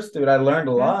the first dude, I learned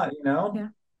a Yeah, lot. yeah,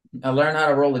 I learned how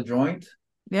to roll a joint, so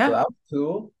yeah. that was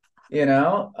cool. I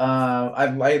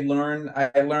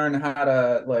learned how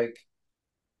to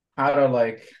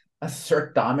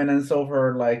assert dominance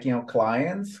over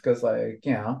clients because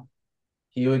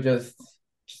he would just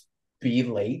be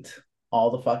late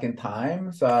all the fucking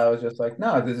time. So I was just like,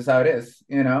 no, this is how it is.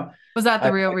 Was that the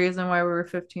I real reason why we were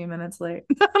 15 minutes late?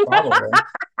 probably.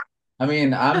 I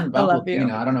mean, I'm I I'm love you.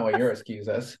 Filipino. I don't know what your excuse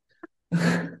is.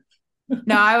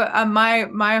 No,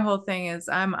 my whole thing is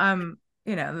I'm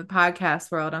in the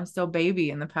podcast world. I'm still baby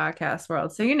in the podcast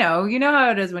world. So you know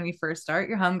how it is when you first start.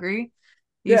 You're hungry.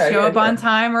 You Yeah, show yeah, up yeah. on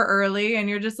time or early, and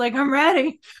you're just like, I'm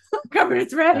ready.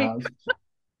 It's ready. Yeah.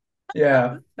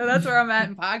 Yeah. So that's where I'm at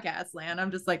in podcast land.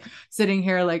 I'm just like sitting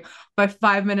here like by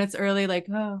 5 minutes early, like,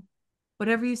 oh,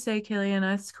 whatever you say, Killian,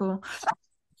 that's cool.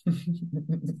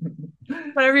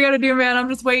 Whatever you got to do, man. I'm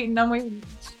just waiting. I'm waiting.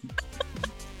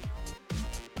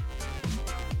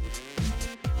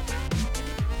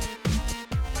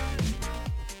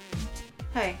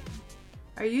 Hey,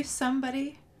 are you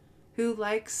somebody who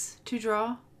likes to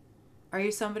draw? Are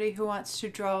you somebody who wants to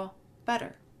draw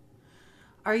better?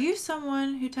 Are you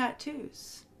someone who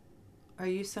tattoos? Are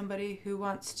you somebody who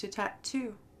wants to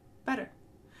tattoo better?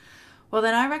 Well,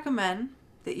 then I recommend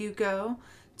that you go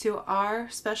to our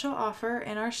special offer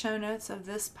in our show notes of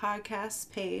this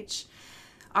podcast page.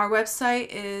 Our website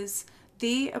is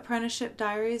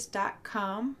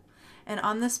theapprenticeshipdiaries.com, and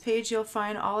on this page you'll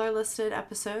find all our listed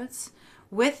episodes.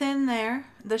 Within there,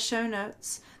 the show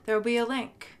notes, there will be a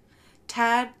link,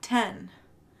 TAD 10.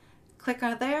 Click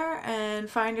on there and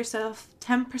find yourself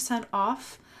 10%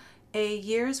 off a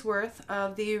year's worth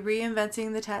of the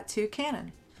Reinventing the Tattoo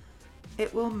Canon.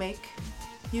 It will make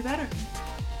you better.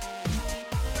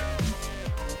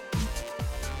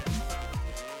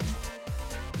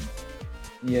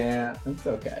 Yeah, it's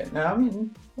okay. No, I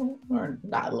mean, we're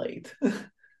not late.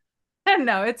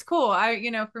 No, it's cool.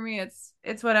 For me,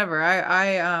 it's whatever.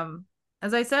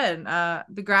 As I said,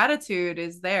 the gratitude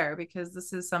is there because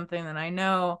this is something that I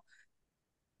know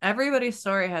everybody's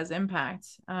story has impact.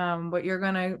 What you're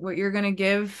gonna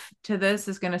give to this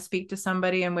is gonna speak to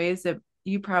somebody in ways that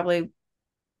you probably,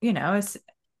 as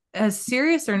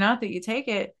serious or not that you take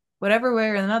it, whatever way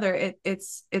or another,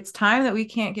 it's time that we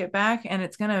can't get back, and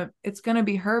it's gonna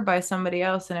be heard by somebody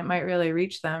else, and it might really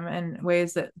reach them in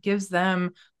ways that gives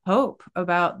them hope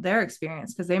about their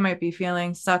experience because they might be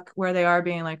feeling stuck where they are,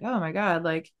 being like, oh my god,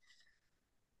 like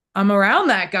I'm around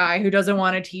that guy who doesn't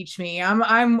want to teach me.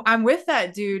 I'm with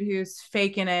that dude who's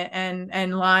faking it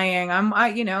and lying.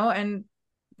 To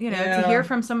hear Yeah.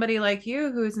 from somebody like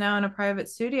you who's now in a private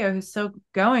studio who's still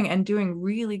going and doing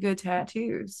really good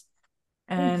tattoos.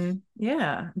 Thanks. And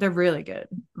yeah, they're really good.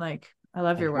 Like I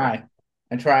love I your work.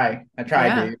 try. I try,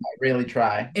 Yeah, dude. I really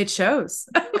try. it shows.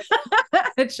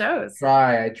 It shows.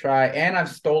 I try. And I've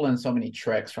stolen so many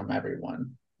tricks from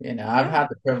everyone. I've Yeah. had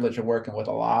the privilege of working with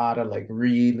a lot of like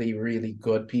really, really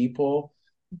good people.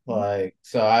 Mhm.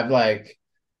 So I've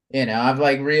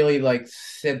really like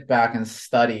sit back and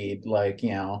studied like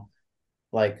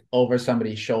over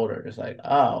somebody's shoulders, like,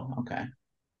 oh, okay,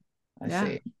 I Yeah.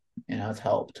 see. It's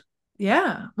helped.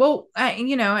 Yeah. Well,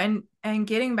 and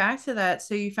getting back to that,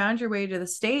 so you found your way to the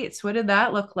States. What did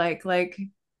that look like? Like,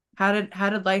 how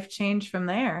did life change from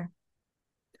there?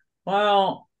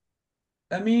 Well,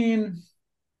 I mean,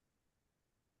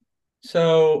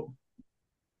 So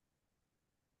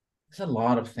there's a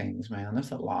lot of things, man.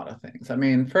 There's a lot of things. I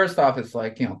mean, first off, it's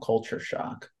like, culture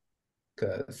shock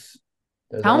because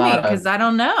there's a Tell me, lot of, because I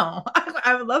don't know.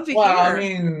 I would love to well, I hear.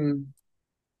 mean,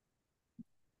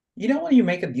 when you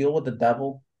make a deal with the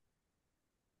devil,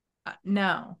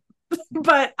 No,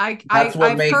 but that's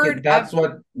what I've make heard it, I've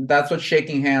that's what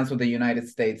shaking hands with the United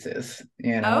States is.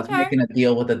 It's okay, making a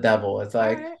deal with the devil. It's all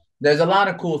like right, there's a lot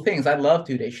of cool things. I love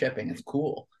 2-day shipping. It's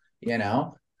cool, you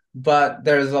know. But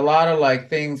there's a lot of like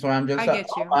things where I'm just I like,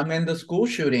 get oh, you. I'm in the school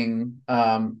shooting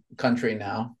country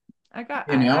now. I get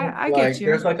Like there's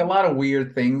you. like a lot of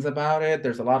weird things about it.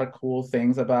 There's a lot of cool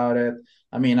things about it.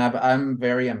 I mean, I'm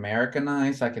very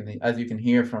Americanized. I can, as you can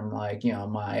hear from like,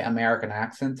 my American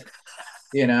accent,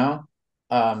 you know.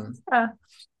 Um, Yeah,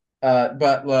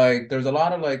 but like there's a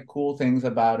lot of like cool things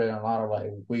about it and a lot of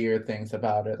like weird things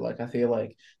about it. Like I feel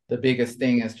like the biggest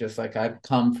thing is just like I've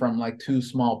come from like two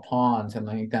small ponds and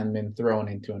like then been thrown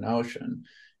into an ocean,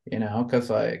 because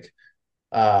like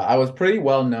I was pretty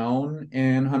well known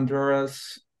in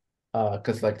Honduras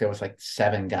because like there was like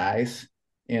 7 guys,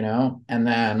 and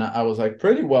then I was like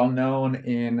pretty well known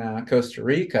in Costa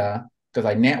Rica because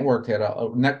I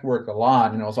networked a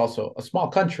lot, and it was also a small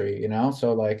country,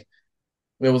 so like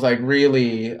it was like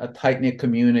really a tight knit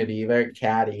community, very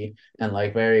catty and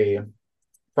like very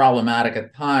problematic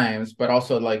at times, but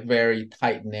also like very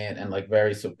tight knit and like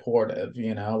very supportive,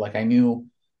 like I knew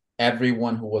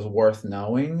everyone who was worth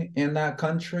knowing in that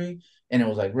country. And it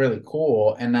was like really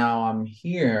cool. And now I'm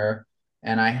here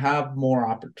and I have more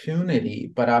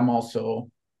opportunity, but I'm also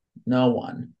no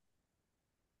one.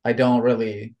 I don't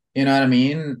really, you know what I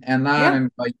mean? And that yeah,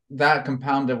 and like that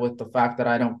compounded with the fact that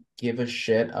I don't give a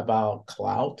shit about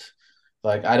clout.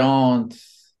 Like I don't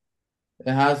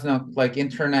it has no like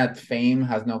internet fame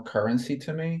has no currency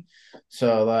to me.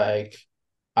 So like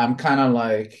I'm kind of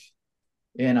like,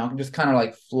 just kind of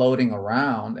like floating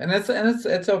around. And it's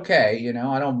okay,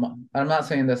 I'm not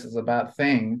saying this is a bad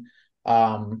thing.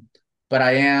 Um, but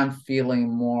I am feeling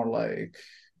more like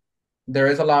there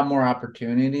is a lot more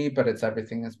opportunity, but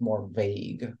everything is more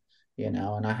vague,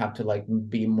 and I have to like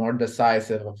be more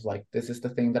decisive of like this is the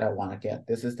thing that I want to get.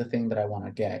 This is the thing that I want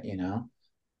to get.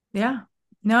 yeah.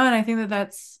 No, and I think that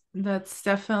that's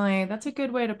definitely that's a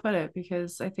good way to put it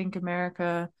because I think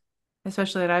America,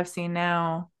 especially that I've seen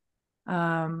now,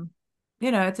 um,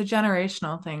 it's a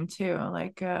generational thing too.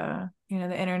 Like the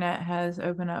internet has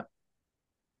opened up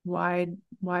wide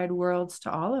worlds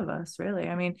to all of us, really.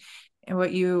 I mean, and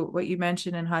what you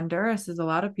mentioned in Honduras is a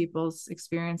lot of people's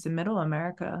experience in middle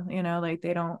America, like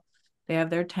they have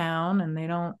their town and they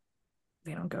don't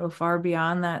go far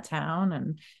beyond that town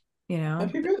and you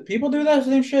And know people do that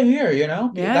same shit here, yeah,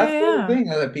 That's the other yeah, thing,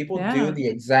 that people do yeah, the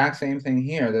exact same thing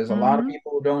here. There's a lot of mm-hmm.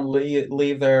 people who don't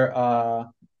leave their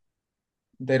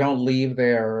they don't leave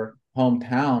their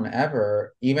hometown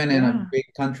ever, even in a Yeah, big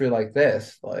country like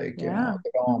this. Like, yeah.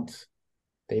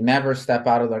 they never step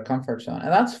out of their comfort zone.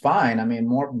 And that's fine. I mean,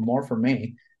 more for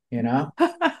me, you know?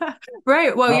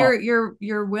 Right. Well, No.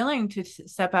 you're willing to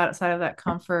step outside of that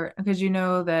comfort because you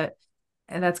know that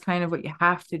and that's kind of what you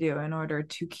have to do in order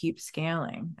to keep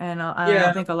scaling. And I Yeah.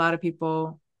 don't think a lot of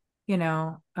people, you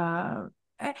know,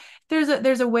 eh,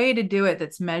 there's a way to do it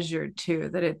that's measured too.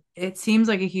 That it seems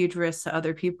like a huge risk to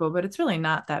other people, but it's really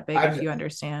not that big if I've you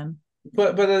understand.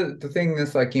 But the thing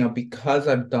is like, because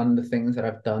I've done the things that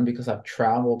I've done, because I've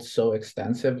traveled so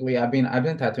extensively. I've been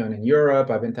tattooing in Europe,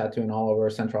 I've been tattooing all over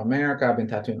Central America, I've been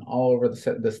tattooing all over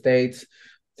the States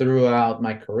throughout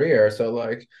my career. So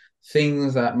like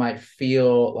things that might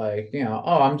feel like,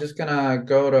 oh, I'm just gonna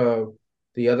go to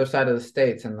the other side of the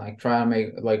States and like try to make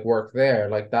like work there.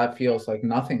 Like that feels like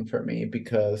nothing for me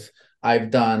because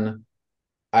I've done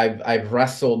I've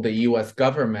wrestled the U.S.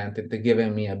 government into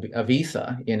giving me a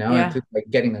visa, into Yeah. like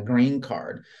getting a green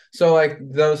card. So like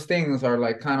those things are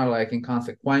like kind of like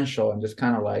inconsequential and just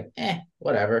kind of like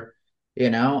whatever,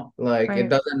 like it Right.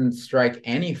 doesn't strike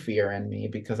any fear in me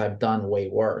because I've done way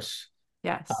worse.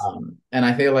 Yes. And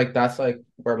I feel like that's like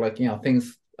where like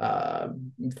things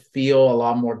feel a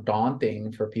lot more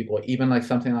daunting for people, even like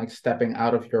something like stepping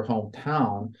out of your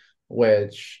hometown,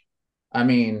 which I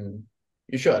mean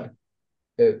you should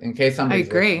in case I somebody's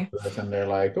listening agree. to this and they're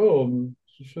like, "Oh,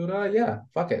 should I?" Yeah,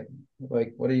 fuck it.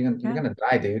 Like, what are you gonna? You're Yeah. gonna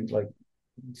die, dude. Like,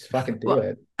 just fucking do Well,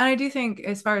 it. and I do think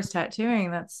as far as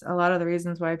tattooing, that's a lot of the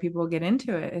reasons why people get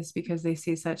into it is because they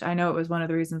see such, I know it was one of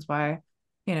the reasons why,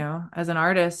 as an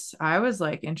artist, I was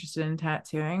like interested in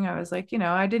tattooing. I was like,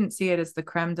 I didn't see it as the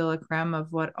creme de la creme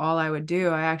of what all I would do.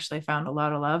 I actually found a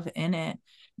lot of love in it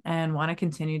and want to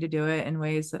continue to do it in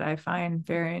ways that I find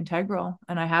very integral.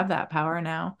 And I have that power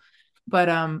now. But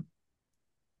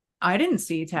I didn't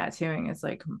see tattooing as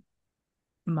like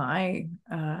my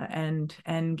end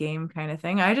game kind of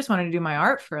thing. I just wanted to do my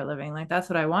art for a living. Like that's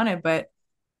what I wanted, but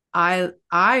I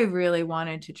really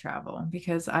wanted to travel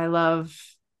because I love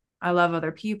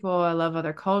other people, I love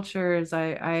other cultures.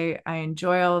 I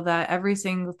enjoy all of that. Every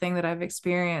single thing that I've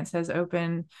experienced has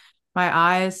opened my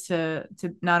eyes to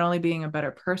not only being a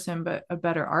better person but a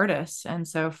better artist. And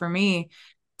so for me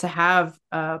to have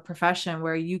a profession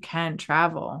where you can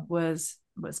travel was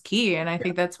key. And I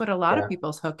think that's what a lot of Yeah.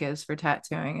 people's hook is for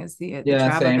tattooing is the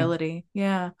Yeah, same. travelability.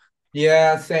 Yeah.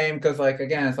 Yeah, same. Because like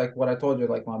again, it's like what I told you,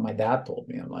 like what my dad told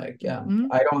me. I'm like, yeah, Hmm.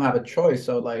 I don't have a choice.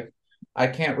 So like I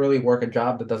can't really work a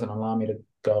job that doesn't allow me to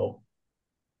go.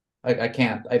 I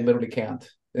can't. I literally can't.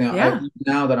 I Yeah.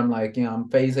 now that I'm like, I'm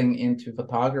phasing into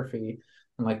photography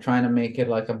and like trying to make it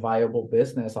like a viable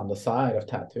business on the side of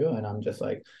tattoo. And I'm just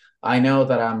like, I know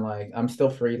that I'm still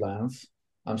freelance.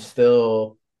 I'm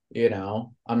still,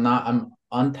 I'm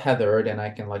untethered and I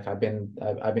can like I've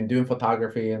been doing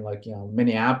photography in like,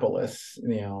 Minneapolis,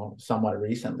 somewhat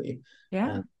recently.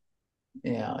 Yeah. And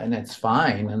and it's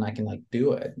fine and I can like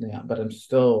do it. Yeah, but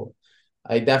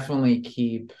I definitely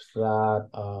keep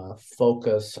that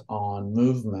focus on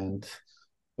movement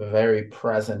very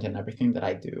present in everything that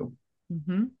I do.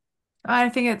 Hmm. I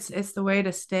think it's the way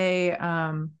to stay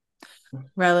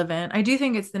relevant. I do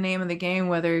think it's the name of the game,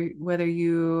 whether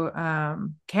you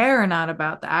care or not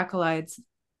about the accolades.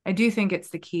 I do think it's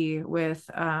the key with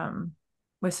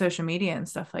social media and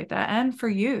stuff like that, and for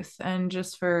youth, and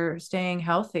just for staying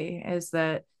healthy, is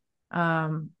that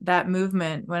that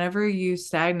movement. Whenever you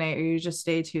stagnate or you just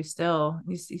stay too still,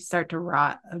 you start to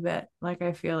rot a bit. Like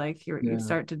I feel like you Yeah.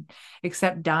 start to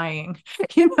accept dying.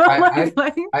 You know, I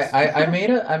like I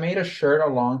made a shirt a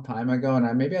long time ago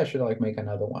and maybe I should like make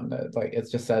another one that like it's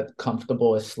just said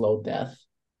comfortable is slow death.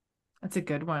 that's a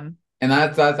good one. And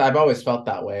that's I've always felt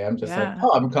that way. I'm just like, Yeah.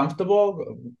 oh, I'm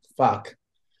comfortable. Fuck.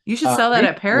 You should sell that at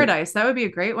Recently, Paradise. That would be a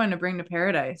great one to bring to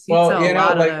Paradise. You'd well, sell a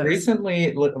lot of like those.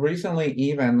 recently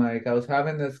even like I was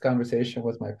having this conversation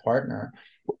with my partner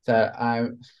that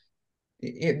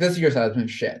this year's has been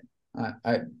shit.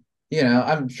 I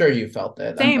I'm sure you felt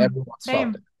it. Same, Everyone's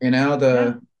felt it. same.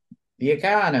 Yeah. The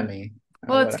economy or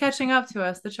Well, it's whatever. catching up to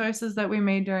us. The choices that we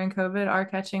made during COVID are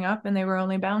catching up, and they were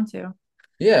only bound to.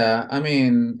 Yeah, I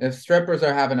mean, if strippers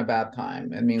are having a bad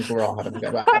time, it means we're all having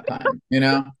a bad time, you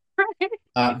know? Right.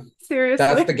 Uh, that's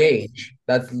Seriously. the gauge.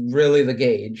 That's really the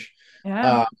gauge.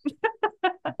 Yeah. Uh,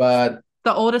 but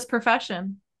The oldest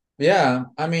profession. yeah,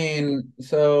 I mean,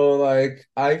 so like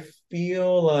I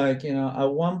feel like,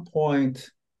 at one point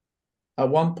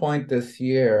this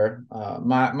year,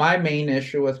 my main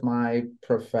issue with my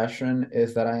profession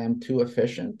is that I am too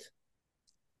efficient.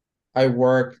 I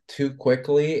work too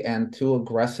quickly and too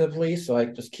aggressively, so I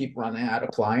just keep running out of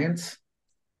clients.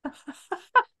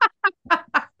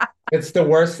 It's the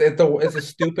worst. It's the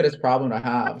stupidest problem to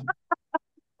have.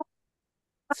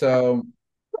 So,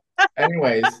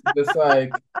 anyways, just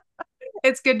like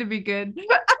It's good to be good.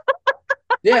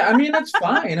 yeah, I mean it's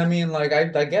fine. I mean, like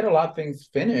I get a lot of things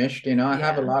finished, I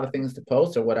have a Yeah. lot of things to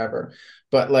post or whatever.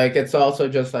 But like it's also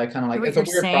just like kind of So like what it's a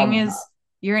you're weird saying problem to is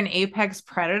you're an apex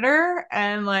predator,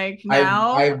 and like I've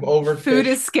now food overfished is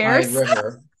my scarce.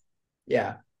 river.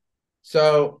 Yeah.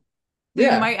 So So you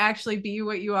yeah, might actually be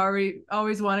what you already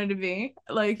always wanted to be.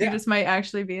 Like you yeah. just might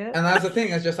actually be it. And that's the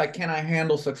thing. It's just like, can I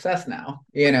handle success now?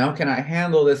 Can I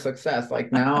handle this success?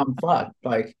 Like now I'm fucked.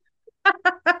 Like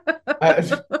uh,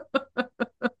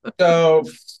 so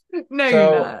No, you're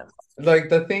so not. like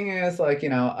the thing is like,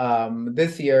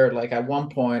 this year, like at one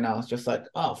point I was just like,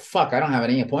 oh fuck, I don't have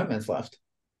any appointments left.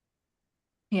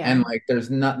 And Yeah. like there's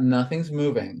nothing's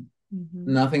moving. Hmm.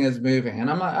 Nothing is moving. And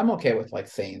I'm okay with like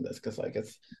saying this because like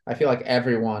I feel like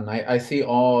everyone I see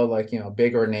all like,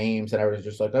 bigger names and I was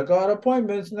just like, I got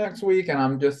appointments next week. And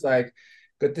I'm just like,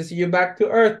 good to see you back to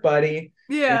earth, buddy.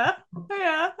 You Yeah.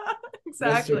 Yeah. Mr.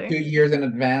 Exactly. 2 years in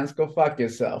advance, go fuck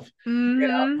yourself.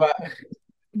 Hmm. But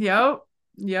Yep.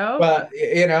 Yep.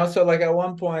 so like at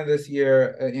one point this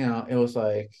year, it was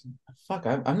like, fuck,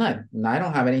 I'm not, I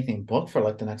don't have anything booked for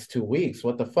like the next 2 weeks.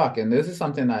 What the fuck? And this is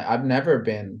something that I've never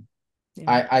been.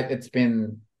 Yeah. It's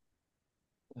been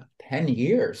 10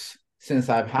 years since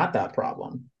I've had that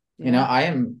problem. Yeah. I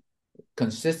am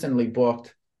consistently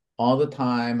booked all the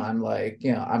time. I'm like,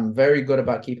 I'm very good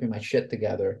about keeping my shit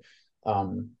together.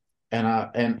 Um,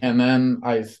 and then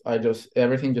I just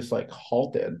everything just like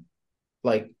halted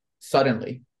like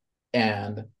suddenly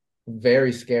and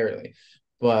very scarily.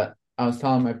 But I was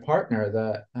telling my partner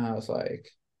that I was like,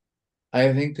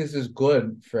 I think this is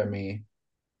good for me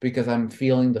because I'm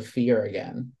feeling the fear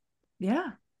again.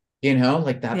 Yeah.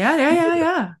 like that Yeah, yeah, yeah, fear.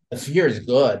 yeah. The fear is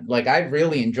good. Like I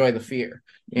really enjoy the fear,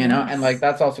 and like Yes.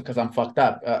 that's also because I'm fucked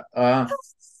up.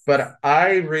 But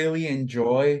I really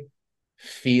enjoy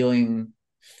feeling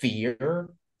fear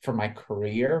for my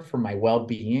career, for my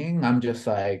well-being. I'm just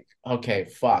like, okay,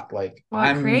 fuck. Like Well,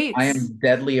 it I creates. am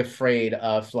deadly afraid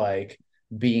of like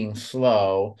being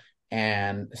slow.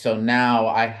 And so now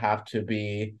I have to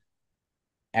be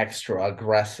extra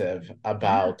aggressive Yeah.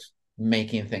 about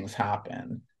making things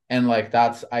happen. And like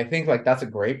that's I think like that's a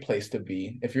great place to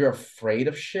be. If you're afraid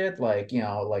of shit, like,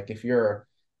 like if you're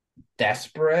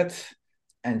desperate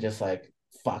and just like,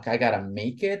 fuck, I gotta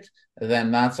make it,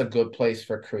 then that's a good place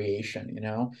for creation.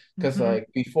 Because Hmm. like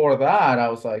before that, I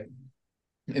was like,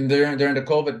 during the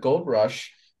COVID gold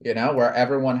rush, where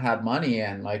everyone had money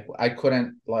and like I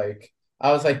couldn't like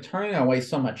I was like turning away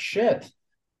so much shit.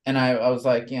 And I was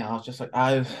like, I was just like,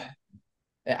 I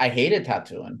hated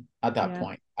tattooing at that Yeah.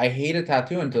 point. I hated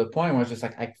tattooing to the point where it's just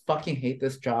like I fucking hate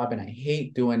this job and I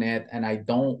hate doing it and I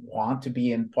don't want to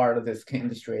be in part of this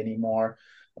industry anymore.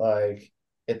 Like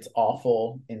it's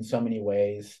awful in so many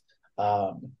ways.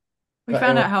 Um, We but it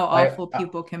found was out how I, awful I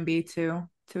people can be to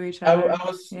each I other.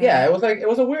 was Yeah, yeah, it was like it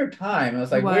was a weird time. It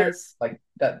was it like weird, was. like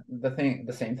that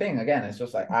the same thing again. It's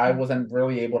just like I Mhm. wasn't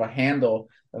really able to handle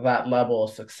that level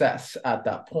of success at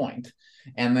that point.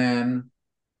 And then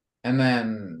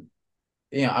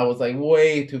I was like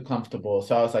way too comfortable.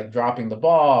 So I was like dropping the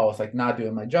ball. I was like not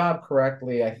doing my job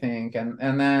correctly, I think. And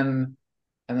then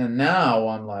now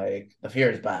I'm like the fear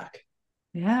is back.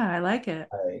 Yeah, I like it.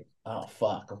 Like, oh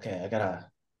fuck, okay, I gotta.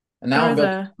 And now There I'm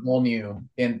was building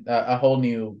a a whole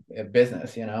new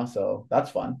business. So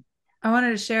that's fun. I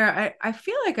wanted to share. I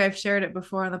feel like I've shared it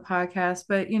before on the podcast,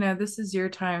 but this is your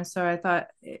time, so I thought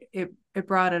it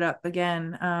brought it up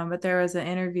again. But there was an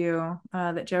interview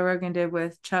that Joe Rogan did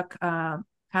with Chuck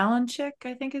Palahniuk,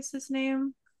 I think is his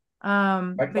name.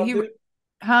 Fight But Club, he, dude.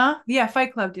 huh? Yeah,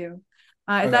 Fight Club do. Is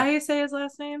that Okay, how you say his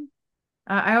last name?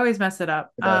 I always mess it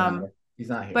up. it doesn't matter. He's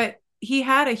not here. But he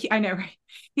had I know, right?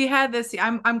 He had this.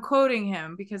 I'm quoting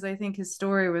him because I think his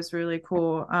story was really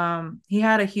cool. He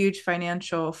had a huge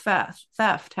financial theft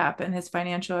happen. His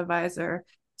financial advisor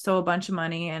stole a bunch of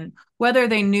money, and whether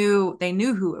they knew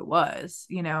who it was,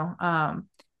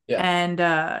 Yeah, and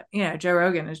Joe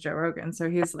Rogan is Joe Rogan, so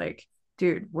he's like,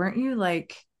 dude, weren't you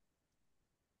like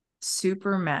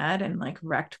super mad and like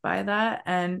wrecked by that?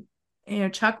 And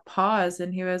Chuck paused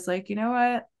and he was like, you know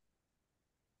what?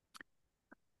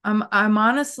 I'm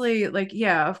honestly like,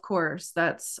 yeah, of course,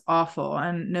 that's awful.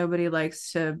 And nobody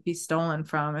likes to be stolen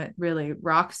from. It really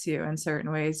rocks you in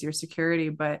certain ways, your security.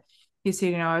 But you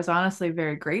see, I was honestly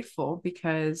very grateful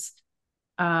because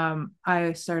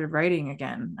I started writing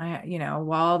again.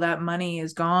 While that money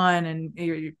is gone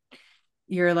and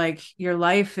you're like your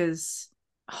life is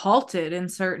halted in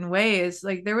certain ways,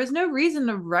 like there was no reason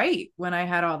to write when I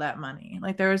had all that money.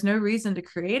 Like there was no reason to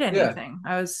create yeah, anything.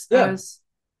 I yeah. was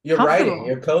You're writing, comfortable.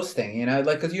 you're coasting, like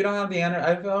because you don't have the energy.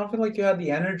 I don't feel like you have the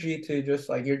energy to just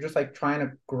like you're just like trying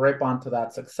to grip onto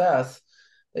that success.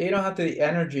 That you don't have the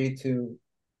energy to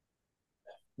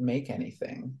make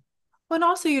anything. But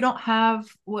also, you don't have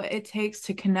what it takes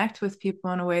to connect with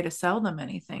people in a way to sell them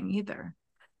anything either,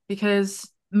 because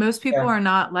most people Yeah, are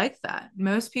not like that.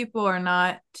 Most people are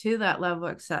not to that level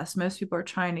of success. Most people are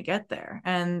trying to get there,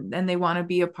 and they want to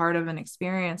be a part of an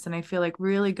experience. And I feel like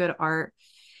really good art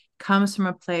comes from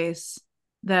a place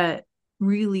that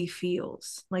really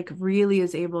feels like really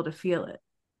is able to feel it.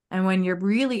 And when you're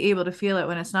really able to feel it,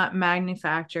 when it's not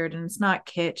manufactured and it's not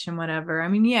kitsch and whatever, I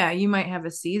mean, yeah, you might have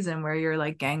a season where you're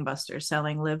like gangbusters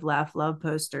selling live, laugh, love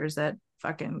posters at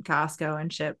fucking Costco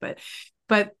and shit. But,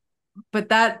 but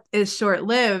that is short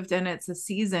lived and it's a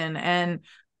season. And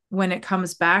when it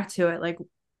comes back to it, like,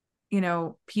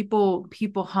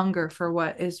 people hunger for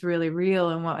what is really real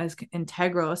and what is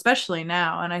integral, especially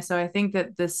now. And I think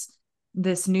that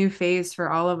this new phase for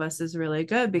all of us is really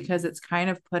good because it's kind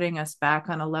of putting us back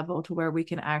on a level to where we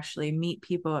can actually meet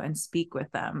people and speak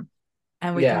with them,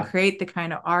 and we can yeah, create the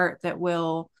kind of art that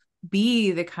will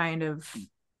be the kind of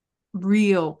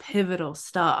real pivotal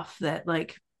stuff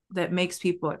that makes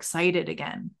people excited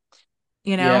again,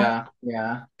 you know yeah,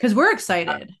 yeah. because we're Uh,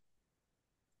 excited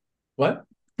What?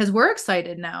 because we're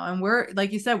excited now, and we're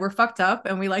like you said, we're fucked up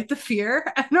and we like the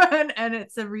fear, and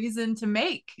it's a reason to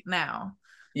make now.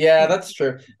 Yeah, Yeah. that's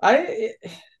true.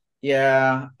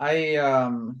 Yeah, I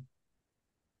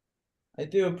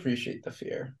do appreciate the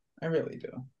fear. I really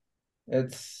do.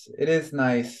 It is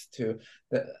nice to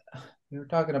that you were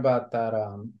talking about that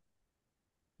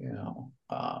you know,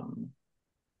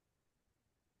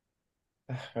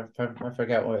 I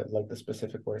forget what like the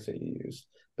specific words that you used,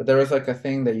 but there was like a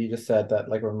thing that you just said that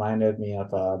like reminded me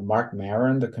of Mark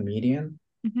Maron, the comedian.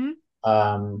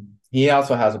 Hmm. He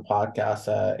also has a podcast.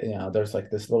 There's like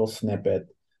this little snippet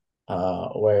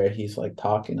where he's like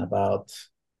talking about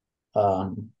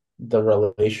the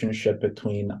relationship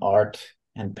between art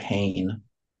and pain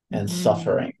and Hmm.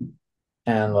 suffering.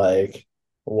 And like,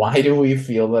 why do we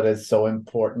feel that it's so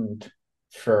important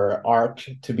for art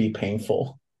to be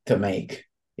painful to make?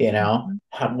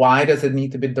 Why does it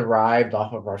need to be derived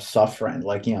off of our suffering?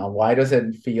 Like, why does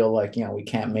it feel like, we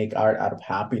can't make art out of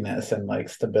happiness and like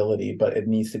stability, but it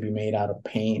needs to be made out of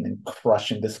pain and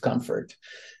crushing discomfort?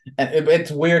 And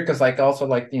it's weird because, like, also,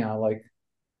 like, like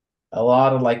a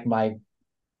lot of like my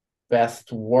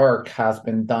best work has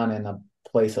been done in a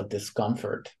place of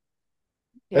discomfort.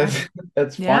 Yeah.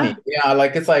 It's funny. Yeah. Yeah,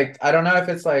 like it's like I don't know if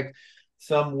it's like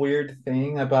some weird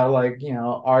thing about like,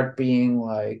 art being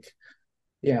like,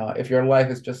 if your life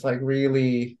is just like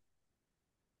really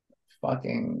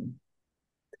fucking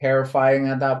terrifying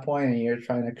at that point and you're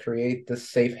trying to create this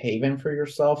safe haven for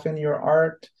yourself in your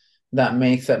art that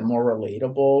makes it more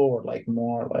relatable or like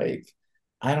more like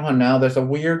I don't know. There's a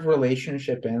weird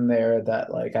relationship in there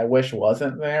that like I wish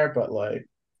wasn't there, but like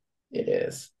it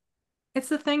is. It's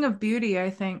the thing of beauty, I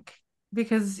think,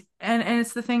 because and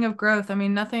it's the thing of growth. I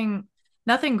mean, nothing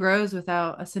grows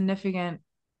without a significant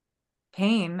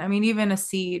pain. I mean, even a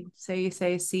seed, say you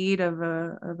say seed of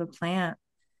a plant,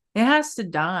 it has to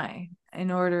die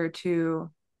in order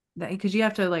to that because you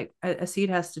have to like a seed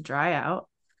has to dry out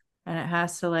and it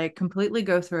has to like completely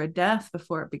go through a death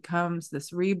before it becomes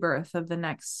this rebirth of the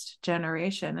next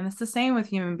generation. And it's the same with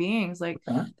human beings. Like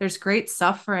Huh? there's great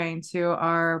suffering to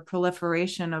our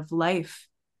proliferation of life.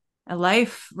 And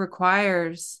life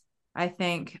requires, I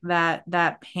think,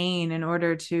 that pain in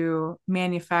order to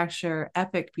manufacture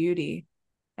epic beauty.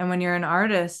 And when you're an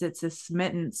artist, it's a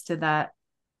smittance to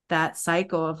that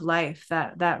cycle of life,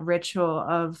 that ritual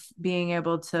of being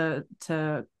able to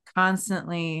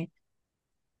constantly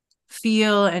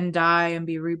feel and die and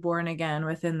be reborn again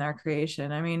within their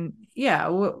creation. I mean, yeah,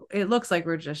 it looks like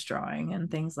we're just drawing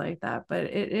and things like that, but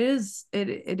it is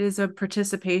a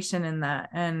participation in that.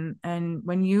 And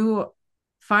when you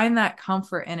find that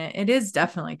comfort in it, it is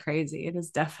definitely crazy. It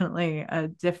is definitely a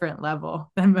different level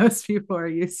than most people are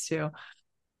used to.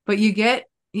 But you get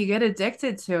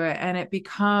addicted to it and it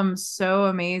becomes so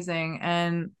amazing.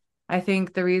 And I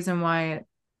think the reason why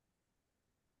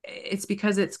it's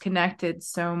because it's connected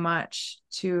so much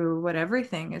to what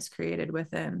everything is created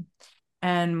within,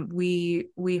 and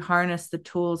we harness the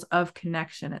tools of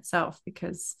connection itself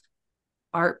because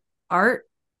art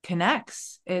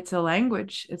connects. It's a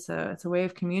language, it's a way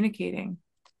of communicating.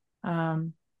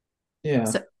 um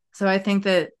Yeah. so I think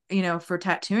that, for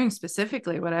tattooing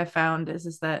specifically, what I found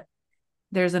is that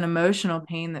there's an emotional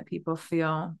pain that people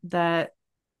feel that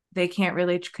they can't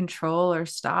really control or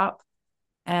stop,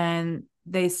 and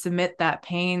they submit that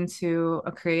pain to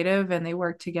a creative and they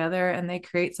work together and they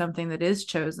create something that is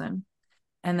chosen,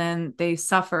 and then they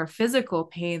suffer a physical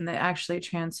pain that actually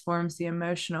transforms the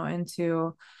emotional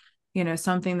into,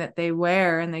 something that they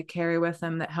wear and they carry with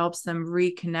them that helps them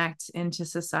reconnect into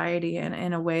society and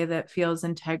in a way that feels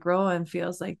integral and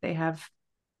feels like they have,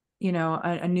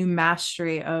 a new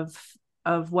mastery of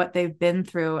what they've been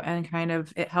through, and kind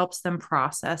of it helps them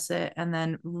process it and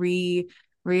then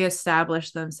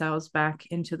reestablish themselves back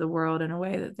into the world in a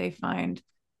way that they find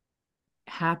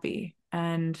happy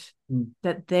and Mm.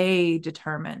 that they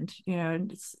determined.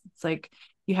 It's like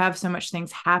you have so much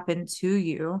things happen to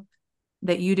you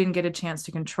that you didn't get a chance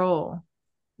to control,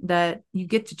 that you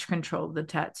get to control the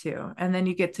tattoo, and then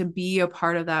you get to be a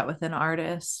part of that with an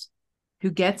artist who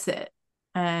gets it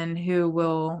and who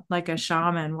will, like a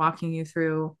shaman, walking you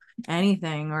through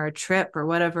anything or a trip or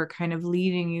whatever, kind of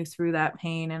leading you through that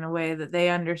pain in a way that they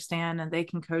understand and they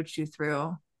can coach you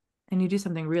through, and you do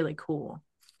something really cool.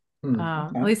 At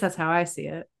Okay. least that's how I see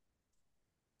it.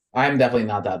 I'm definitely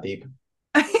not that deep.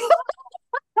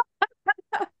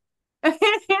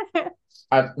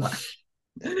 I,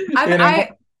 I've you know,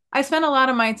 I spent a lot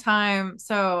of my time,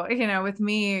 so with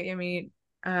me, I mean,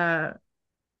 uh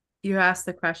you asked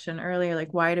the question earlier,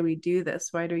 like, why do we do this?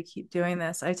 Why do we keep doing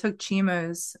this? I took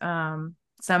Chimo's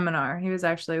seminar. He was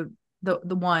actually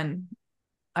the one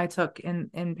I took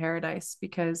in Paradise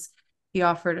because he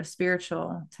offered a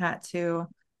spiritual tattoo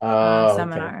oh, okay.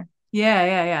 seminar. Yeah,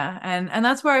 yeah, yeah. And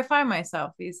that's where I find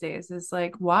myself these days, is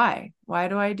like, why? Why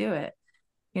do I do it?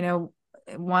 You know,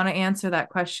 want to answer that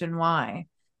question, why?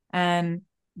 And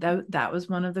that was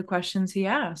one of the questions he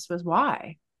asked, was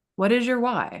why? What is your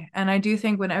why? And I do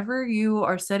think whenever you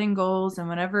are setting goals and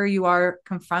whenever you are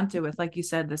confronted with, like you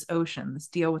said, this ocean, this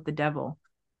deal with the devil,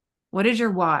 what is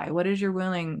your why? What is your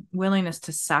willingness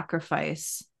to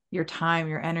sacrifice your time,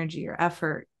 your energy, your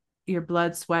effort, your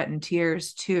blood, sweat, and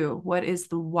tears to? What is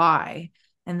the why?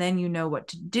 And then you know what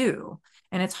to do.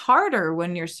 And it's harder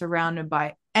when you're surrounded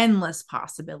by endless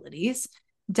possibilities. Yeah.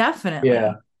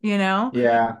 Definitely, you know?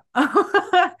 Yeah.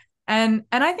 And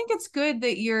I think it's good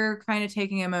that you're kind of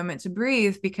taking a moment to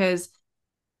breathe, because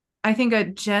I think a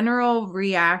general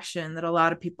reaction that a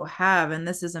lot of people have, and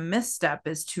this is a misstep,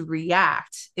 is to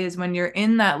react, is when you're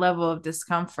in that level of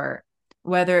discomfort,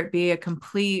 whether it be a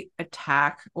complete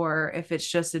attack or if it's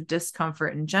just a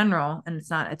discomfort in general and it's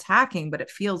not attacking, but it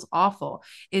feels awful,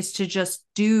 is to just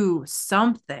do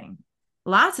something.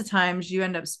 Lots of times you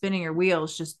end up spinning your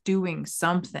wheels just doing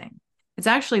something. It's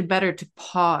actually better to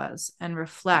pause and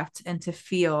reflect and to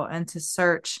feel and to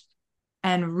search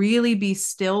and really be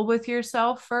still with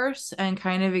yourself first and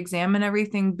kind of examine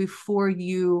everything before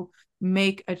you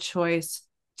make a choice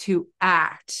to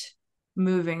act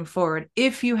moving forward,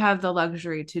 if you have the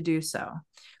luxury to do so.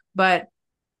 But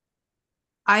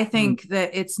I Mm. think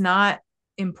that it's not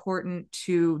important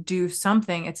to do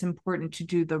something, it's important to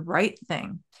do the right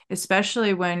thing,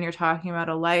 especially when you're talking about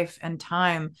a life and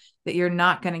time that you're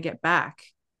not going to get back.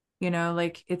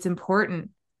 Like, it's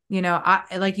important. I,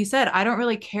 like you said, I don't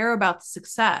really care about the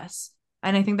success.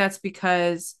 And I think that's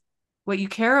because what you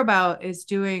care about is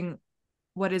doing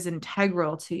what is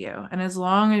integral to you. And as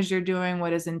long as you're doing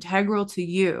what is integral to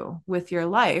you with your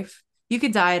life, you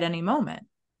could die at any moment.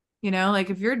 Like,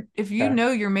 if you Okay.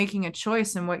 know you're making a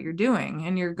choice in what you're doing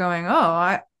and you're going, oh,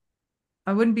 I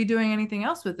wouldn't be doing anything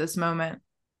else with this moment,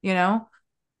 you know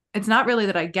it's not really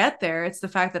that I get there, it's the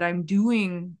fact that I'm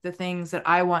doing the things that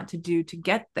I want to do to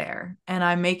get there, and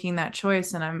I'm making that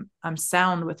choice, and I'm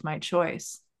sound with my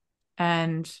choice.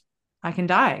 And I can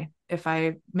die if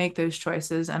I make those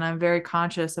choices, and I'm very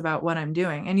conscious about what I'm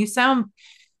doing. And you sound,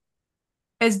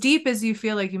 as deep as you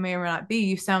feel like you may or may not be,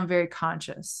 you sound very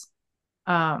conscious.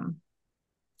 um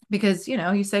because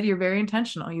you said you're very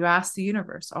intentional. You ask the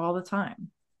universe all the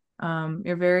time.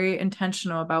 You're very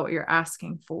intentional about what you're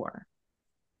asking for.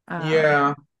 um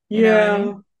Yeah. you know what I mean?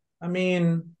 Yeah. I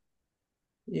mean,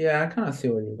 yeah, I kind of see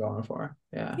what you're going for.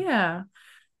 Yeah. Yeah.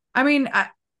 I mean, I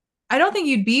don't think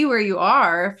you'd be where you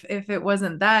are if it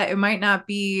wasn't that. It might not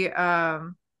be,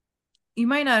 you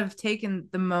might not have taken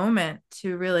the moment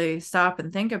to really stop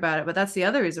and think about it. But that's the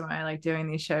other reason why I like doing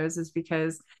these shows, is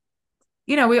because,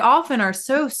 we often are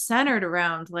so centered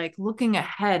around like looking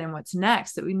ahead and what's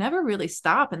next, that we never really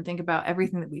stop and think about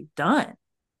everything that we've done,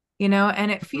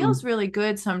 and it feels Mm. really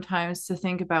good sometimes to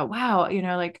think about, wow,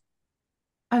 like,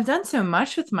 I've done so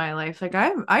much with my life. Like,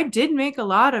 I did make a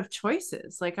lot of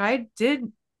choices. Like, I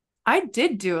did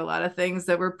do a lot of things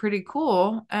that were pretty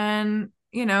cool. And,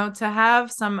 to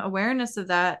have some awareness of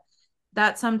that,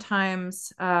 that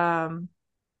sometimes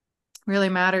really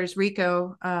matters.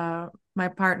 Rico, my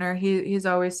partner, he's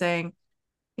always saying,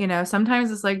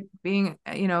 sometimes it's like being,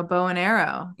 a bow and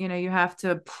arrow. You have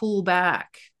to pull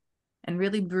back and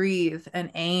really breathe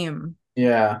and aim,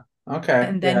 Yeah. Okay.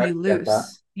 and then Yeah, I you get that.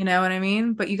 loose. You know what I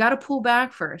mean? But you got to pull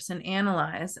back first and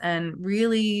analyze and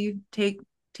really take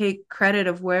credit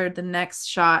of where the next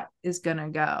shot is gonna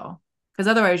go. Because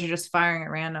otherwise, you're just firing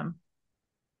at random.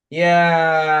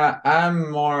 Yeah,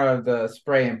 I'm more of the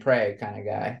spray and pray kind of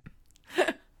guy.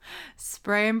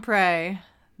 Spray and pray.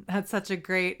 That's such a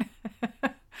great.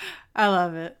 I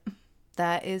love it.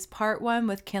 That is part one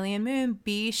with Killian Moon.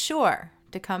 Be sure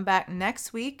to come back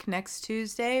next week, next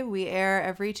Tuesday. We air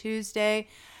every Tuesday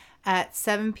at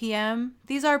 7 p.m.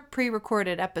 These are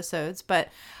pre-recorded episodes, but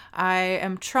I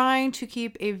am trying to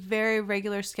keep a very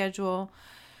regular schedule.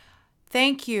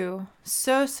 Thank you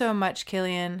so, so much,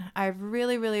 Killian. I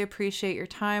really, really appreciate your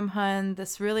time, hun.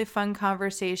 This really fun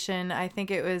conversation. I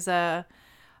think it was a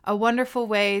wonderful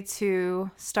way to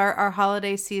start our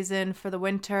holiday season for the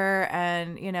winter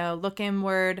and, look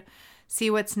inward,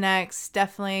 see what's next.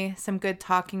 Definitely some good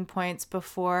talking points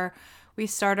before we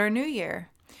start our new year.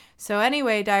 So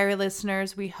anyway, diary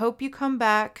listeners, we hope you come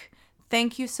back.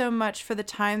 Thank you so much for the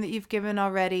time that you've given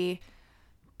already.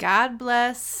 God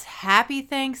bless. Happy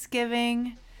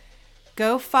Thanksgiving.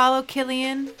 Go follow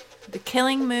Killian, the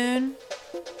Killing Moon.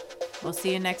 We'll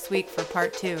see you next week for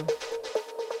part 2.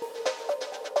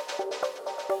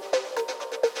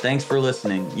 Thanks for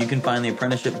listening. You can find the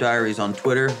Apprenticeship Diaries on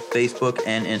Twitter, Facebook,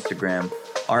 and Instagram.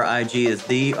 Our IG is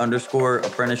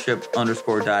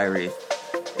the_apprenticeship_diaries.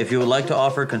 If you would like to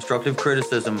offer constructive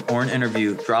criticism or an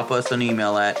interview, drop us an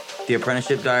email at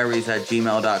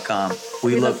theapprenticeshipdiaries@gmail.com.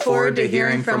 We look forward to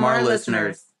hearing from our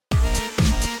listeners.